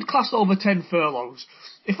listed class over 10 furlongs.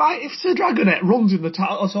 If Sir Dragonet runs in the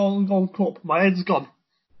Tattersalls Gold Cup, my head's gone.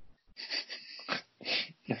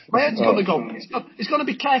 My head's going to go. It's going to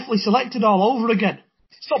be carefully selected all over again.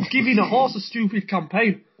 Stop giving a horse a stupid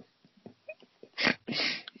campaign.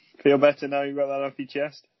 Feel better now you've got that off your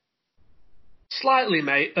chest? Slightly,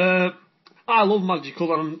 mate. I love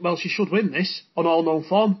Magical, and, well, she should win this on all known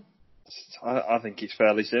form. I think it's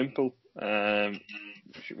fairly simple.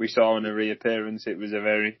 We saw in a reappearance, it was a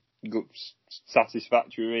very good,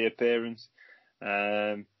 satisfactory reappearance.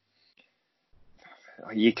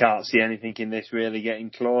 You can't see anything in this really getting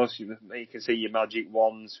close. You can see your Magic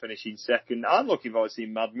Wands finishing second. I'm looking forward to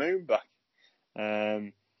seeing Mad Moon back.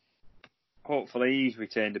 Hopefully he's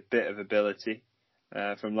retained a bit of ability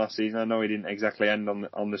from last season. I know he didn't exactly end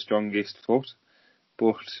on the strongest foot,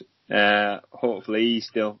 but hopefully he's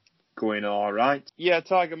still going all right. Yeah,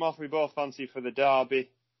 Tiger Moth we both fancy for the Derby.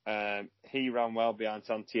 He ran well behind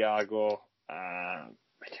Santiago. I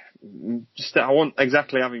won't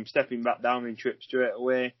exactly have him stepping back down in trip straight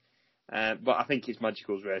away, but I think it's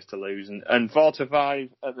Magical's race to lose. And 4-5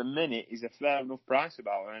 at the minute is a fair enough price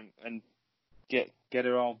about her, and get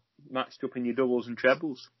her all matched up in your doubles and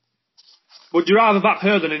trebles. Would you rather back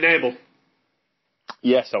her than Enable?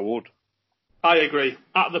 Yes, I would. I agree.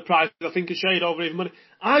 At the price, I think a shade over even money.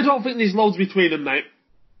 I don't think there's loads between them, mate.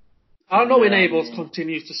 I know Enables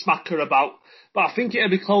continues to smack her about, but I think it'll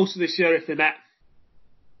be closer this year if they met.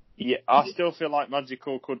 Yeah, I still feel like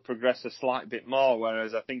Magical could progress a slight bit more,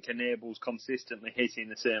 whereas I think Enable's consistently hitting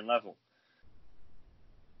the same level.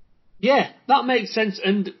 Yeah, that makes sense.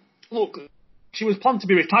 And look, she was planned to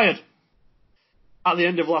be retired at the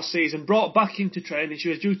end of last season, brought back into training. She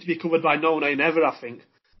was due to be covered by No Name Ever, I think.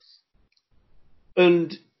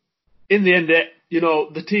 And in the end,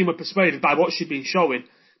 the team were persuaded by what she'd been showing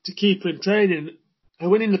to keep her in training. Her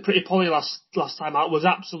winning the Pretty Polly last time out was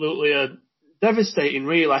absolutely devastating,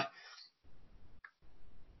 really.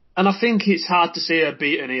 And I think it's hard to see her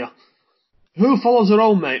beaten here. Who follows her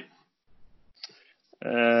own, mate?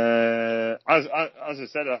 As I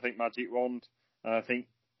said, I think Magic Wand. I think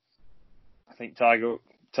Tiger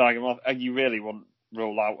Moth. And you really wouldn't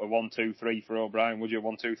rule out a 1, 2, 3 for O'Brien, would you?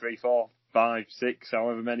 1, 2, 3, 4, 5, 6,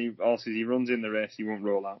 however many horses he runs in the race, you won't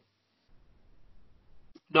rule out.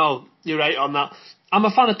 No, you're right on that. I'm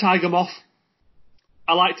a fan of Tiger Moth.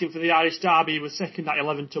 I liked him for the Irish Derby. He was second at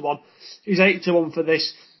 11-1. He's 8-1 for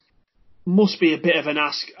this. Must be a bit of an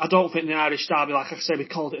ask. I don't think the Irish Derby, like I said, we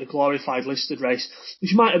called it a glorified listed race,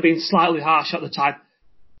 which might have been slightly harsh at the time.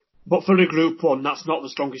 But for a Group 1, that's not the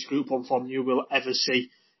strongest Group 1 form you will ever see.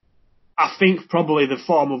 I think probably the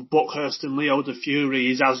form of Buckhurst and Leo de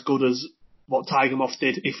Fury is as good as what Tiger Moth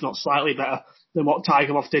did, if not slightly better than what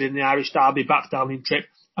Tiger Moth did in the Irish Derby back down in Trip.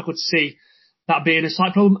 I could see that being a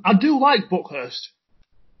slight problem. I do like Buckhurst.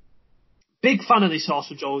 Big fan of this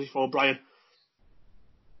horse of Joseph O'Brien.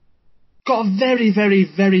 Got a very, very,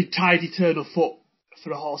 very tidy turn of foot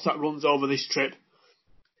for a horse that runs over this Trip.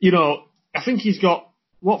 You know, I think he's got,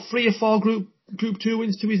 3 or 4 Group 2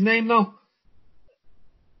 wins to his name now?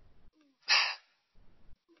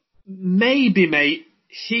 Maybe, mate,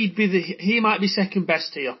 he might be second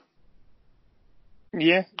best here.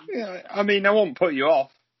 Yeah. I mean, I won't put you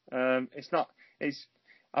off. It's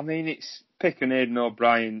pick an Aidan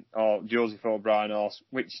O'Brien or Joseph O'Brien horse,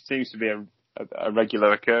 which seems to be a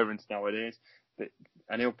regular occurrence nowadays,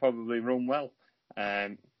 and he'll probably run well.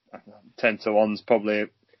 10-1's probably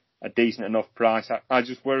a decent enough price. I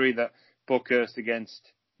just worry that Buckhurst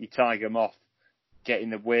against your Tiger Moth, getting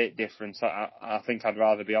the weight difference, I think I'd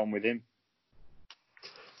rather be on with him.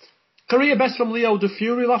 Career best from Leo de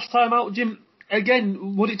Fury last time out, Jim.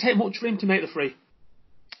 Again, would it take much for him to make the free?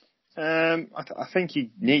 I think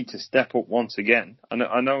he'd need to step up once again.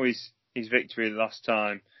 I know his victory last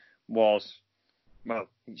time was, well,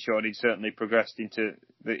 it showed he'd certainly progressed into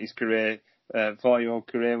his career, 4-year-old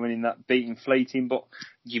career, winning that, beating Fleeting, but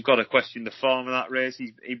you've got to question the form of that race.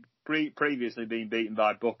 He'd previously been beaten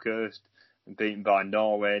by Buckhurst and beaten by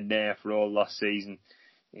Norway, Nair for all last season.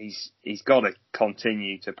 He's got to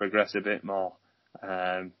continue to progress a bit more.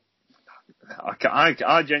 I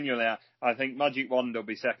genuinely, I think Magic Wand will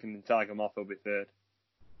be second and Tiger Moth will be third.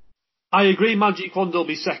 I agree. Magic Wand will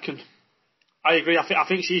be second. I agree. I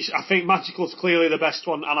think Magical's clearly the best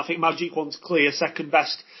one, and I think Magic Wand's clear second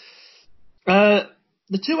best. The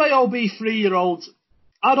 2 AOB 3-year-olds,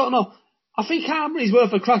 I don't know. I think Harmony's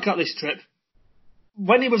worth a crack at this Trip.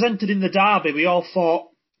 When he was entered in the Derby, we all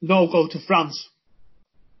thought, no, go to France.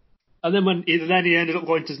 And then he ended up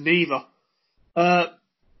going to Geneva.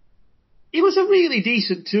 He was a really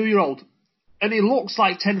decent 2-year-old. And he looks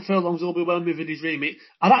like 10 furlongs will be well within his remit.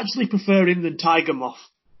 I'd actually prefer him than Tiger Moth.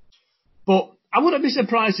 But I wouldn't be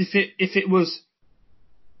surprised if it was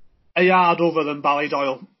a yard other than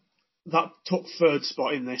Ballydoyle that took third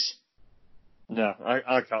spot in this. No,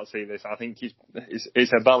 I can't see this. I think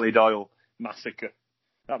it's a Ballydoyle massacre.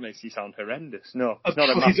 That makes you sound horrendous. No, it's not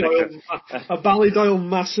a massacre. A Ballydoyle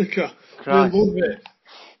massacre. I love it.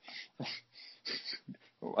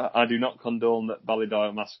 I do not condone that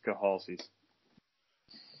Ballydoyle massacre horses.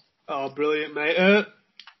 Oh, brilliant, mate.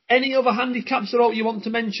 Any other handicaps or you want to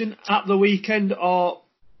mention at the weekend, or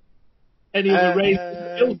any other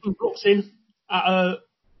races? Bills and Brooks in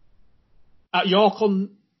at York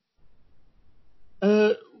on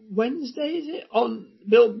Wednesday, is it? On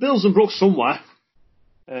Bills and Brooks somewhere.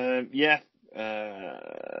 Yeah.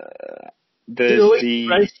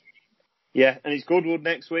 There's yeah, and it's Goodwood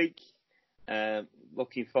next week.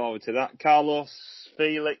 Looking forward to that. Carlos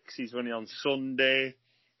Felix, he's running on Sunday.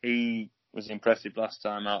 He was impressive last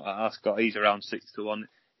time out at Ascot. He's around 6-1.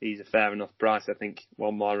 He's a fair enough price. I think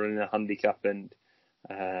one more running a handicap and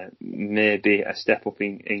maybe a step up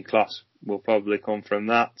in class will probably come from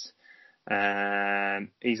that.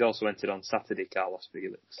 He's also entered on Saturday, Carlos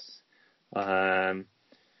Felix.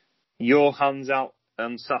 Johann's out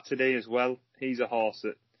on Saturday as well. He's a horse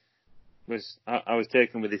that I was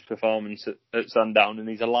taken with his performance at Sandown, and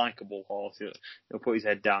he's a likeable horse. He'll put his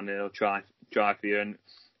head down and he'll try for you, and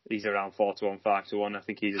he's around 4-1, 5-1. I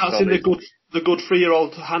think he's that's solid. In the good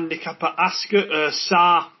 3-year-old handicap at Ascot.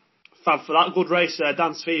 Saar, fab for that good race there.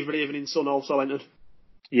 Dance Fever Evening Sun also entered.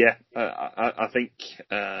 Yeah, I think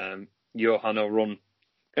Johann will run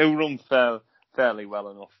fairly well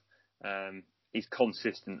enough. He's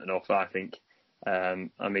consistent enough, I think.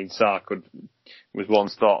 I mean, Saar was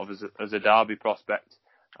once thought of as a Derby prospect,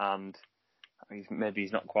 and maybe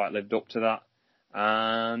he's not quite lived up to that.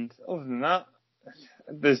 And other than that,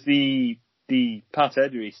 there's the Pat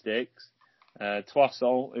Eddery Stakes.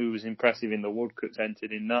 Toisol, who was impressive in the Woodcuts,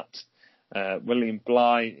 entered in that. William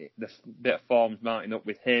Bly, the bit of form's mounting up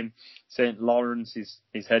with him. St. Lawrence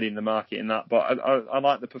is heading the market in that. But I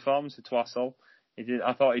like the performance of Toisol.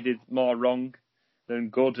 I thought he did more wrong than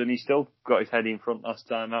good, and he still got his head in front last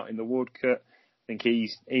time out in the Woodcut. I think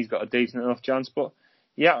he's got a decent enough chance. But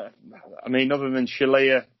yeah, I mean, other than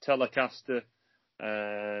Shaleia, Telecaster,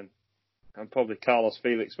 and probably Carlos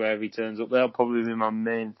Felix, wherever he turns up, they'll probably be my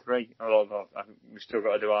main three. Although I think we've still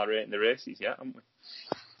got to do our rate in the races yet, haven't we?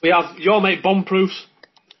 We have your mate Bombproofs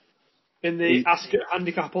in the Ascot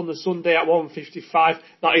Handicap on the Sunday at 1:55.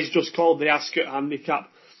 That is just called the Ascot Handicap.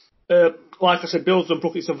 Like I said, Bilston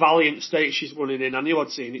it's a Valiant stake she's running in. I knew I'd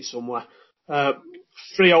seen it somewhere. 3:05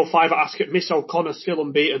 at Ascot. Miss O'Connor still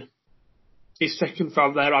unbeaten. He's second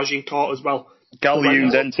from there, Agincourt as well.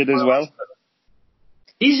 Gallium's entered as well.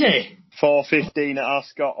 Is he? 4:15 at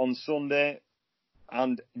Ascot on Sunday.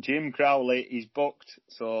 And Jim Crowley is booked,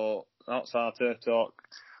 so that's our Turf Talk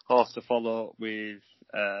horse to follow with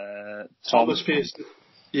Thomas Pearson.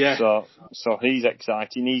 Yeah. So he's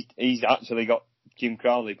exciting. He's actually got Jim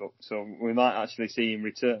Crowley booked, so we might actually see him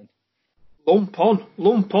return. Lump on.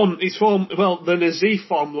 His form, well, the Nazif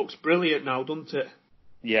form looks brilliant now, doesn't it?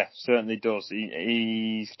 Yeah, certainly does.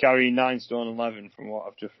 He's carrying 9 stone 11 from what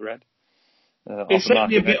I've just read. It set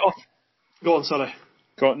me a bit off. Go on, sorry.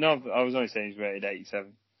 No, I was only saying he's rated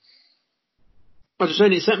 87. I was just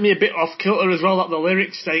saying it sent me a bit off kilter as well that the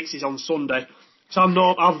Lyric Stakes is on Sunday. So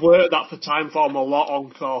I've worked that for Timeform a lot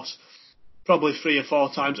on course. Probably 3 or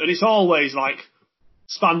 4 times. And it's always like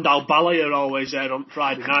Spandau Ballet are always there on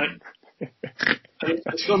Friday night.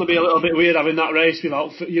 It's going to be a little bit weird having that race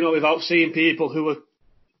without seeing people who are,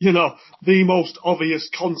 the most obvious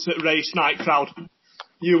concert race night crowd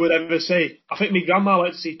you would ever see. I think my grandma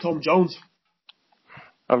went to see Tom Jones.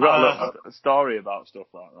 I've got a story about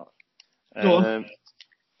stuff like that. Go on.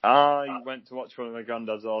 I went to watch one of my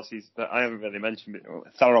granddad's horses that I haven't really mentioned,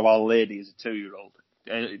 but Tharawal Lady is a 2-year-old.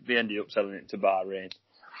 They ended up selling it to Bahrain.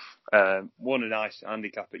 Won a nice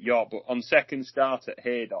handicap at York, but on second start at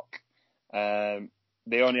Haydock,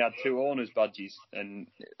 they only had 2 owners' badges, and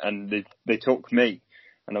they took me,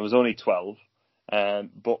 and I was only 12.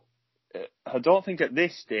 But I don't think at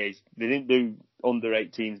this stage they didn't do under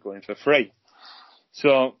 18s going for free.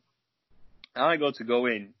 So I go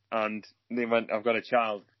in, and they went, "I've got a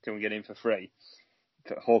child, can we get in for free?"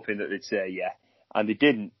 Hoping that they'd say yeah. And they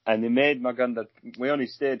didn't. And they made my granddad, we only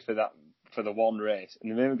stayed for the one race, and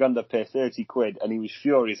they made my granddad pay 30 quid, and he was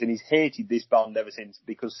furious, and he's hated this band ever since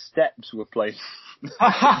because Steps were playing.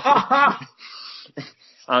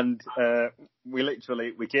 And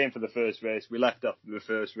we came for the first race, we left after the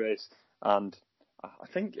first race, and I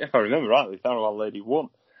think, if I remember rightly, Tharawal Lady won.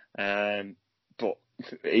 But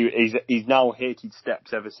he's now hated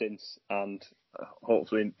Steps ever since, and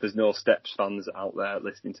hopefully there's no Steps fans out there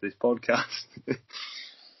listening to this podcast.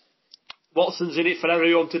 Watson's in it for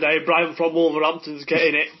everyone today. Brian from Wolverhampton's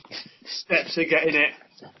getting it. Steps are getting it.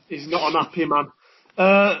 He's not an happy man.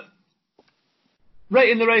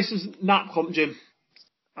 Rating the races, Nap comp, Jim.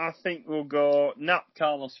 I think we'll go Nap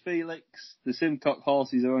Carlos Felix. The Simcock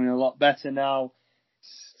horses are only a lot better now.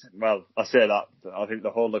 Well, I say that. I think the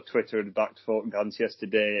whole of Twitter had backed Folk Dance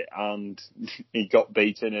yesterday, and he got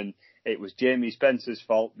beaten, and it was Jamie Spencer's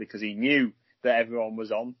fault because he knew that everyone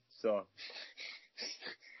was on. So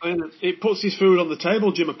it puts his food on the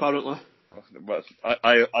table, Jim, apparently. Well,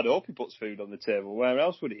 I'd hope he puts food on the table. Where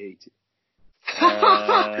else would he eat it?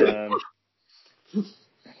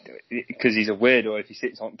 Because he's a weirdo if he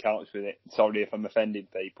sits on couch with it. Sorry if I'm offending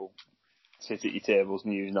people. Sit at your tables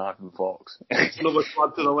and use knife and forks. Another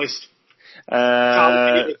add to the list.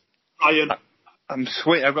 I'm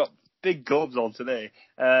sweet. I've got big gobs on today.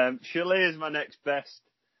 Shaleia is my next best.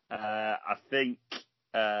 I think,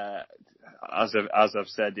 as I've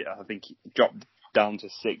said, I think he dropped down to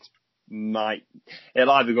 6.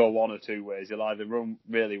 It'll either go one or 2 ways. He'll either run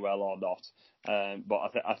really well or not.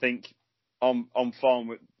 But I think on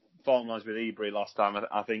form lines with Ebury last time,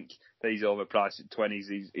 I think he's overpriced at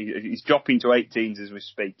 20s. He's dropping to 18s as we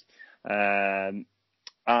speak. And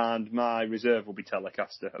my reserve will be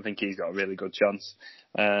Telecaster. I think he's got a really good chance,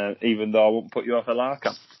 even though I won't put you off a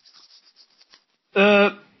Larkham.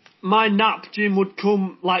 My Nap, Jim, would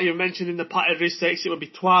come, like you mentioned in the Patterson Stakes, it would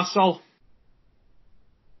be Toisol.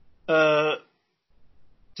 To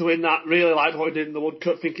win that, really like what he did in the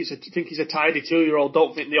Woodcut. Think he's a tidy 2-year-old.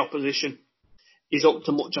 Don't think the opposition is up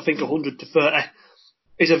to much. I think 100 to 30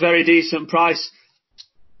 is a very decent price.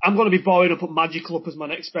 I'm going to be boring up at Magical up as my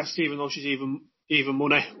next best, even though she's even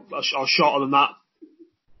money or shorter than that.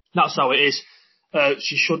 That's how it is.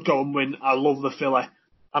 She should go and win. I love the filly,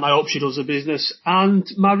 and I hope she does the business. And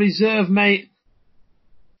my reserve, mate,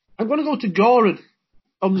 I'm going to go to Goran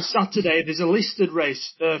on the Saturday. There's a listed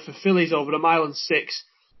race for fillies over a 1.6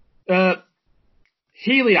 miles.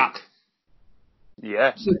 Heliac.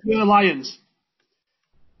 Yeah. Secure Lions.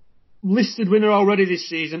 Listed winner already this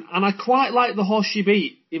season, and I quite like the horse she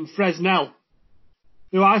beat in Fresnel,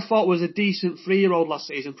 who I thought was a decent 3-year-old last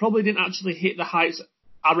season. Probably didn't actually hit the heights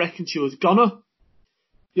I reckon she was gonna.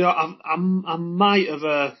 You know, I might have.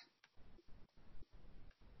 I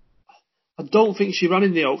don't think she ran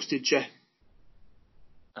in the Oaks, did she?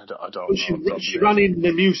 I don't know. She ran in the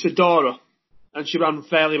Musadora, and she ran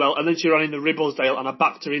fairly well, and then she ran in the Ribblesdale, and I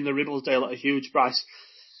backed her in the Ribblesdale at a huge price.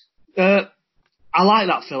 I like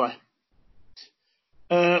that filly.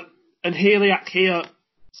 And Heliac here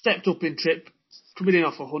stepped up in trip, coming in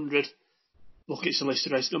off 100. Look, it's a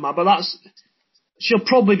listed race, no matter, but she'll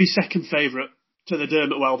probably be second favourite to the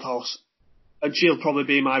Dermot Weld horse, and she'll probably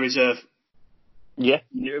be my reserve. Yeah,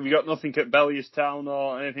 have you got nothing at Bellierstown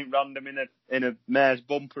or anything random in a mare's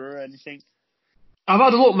bumper or anything? I've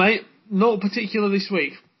had a look, mate. Not particular this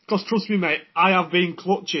week, because trust me, mate, I have been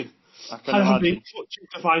clutching. I have been clutching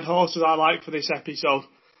to find horses I like for this episode.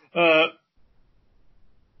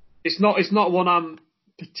 It's not one I'm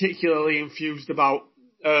particularly enthused about.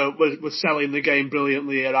 We're selling the game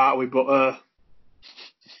brilliantly here, aren't we? But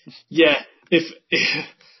yeah, if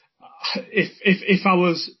I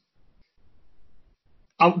was,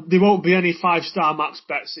 there won't be any 5-star max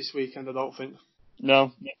bets this weekend, I don't think.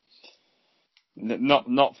 No,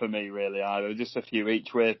 not for me really either. Just a few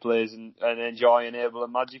each way plays and enjoy Enable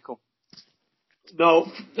and Magical. No,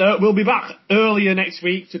 we'll be back earlier next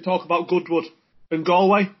week to talk about Goodwood and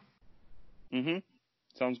Galway.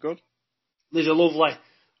 Sounds good. There's a lovely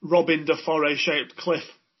Robin de Forest shaped cliff.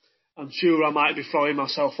 I'm sure I might be throwing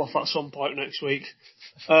myself off at some point next week.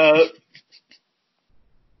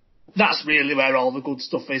 That's really where all the good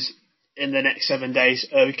stuff is in the next 7 days.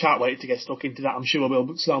 We can't wait to get stuck into that. I'm sure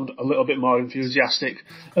we'll sound a little bit more enthusiastic.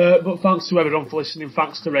 But thanks to everyone for listening.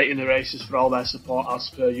 Thanks to Rating the Races for all their support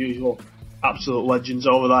as per usual. Absolute legends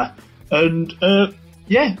over there. And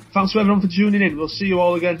yeah, thanks to everyone for tuning in. We'll see you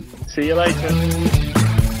all again. See you later.